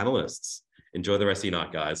to our panelists. Enjoy the rest of your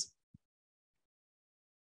night, guys.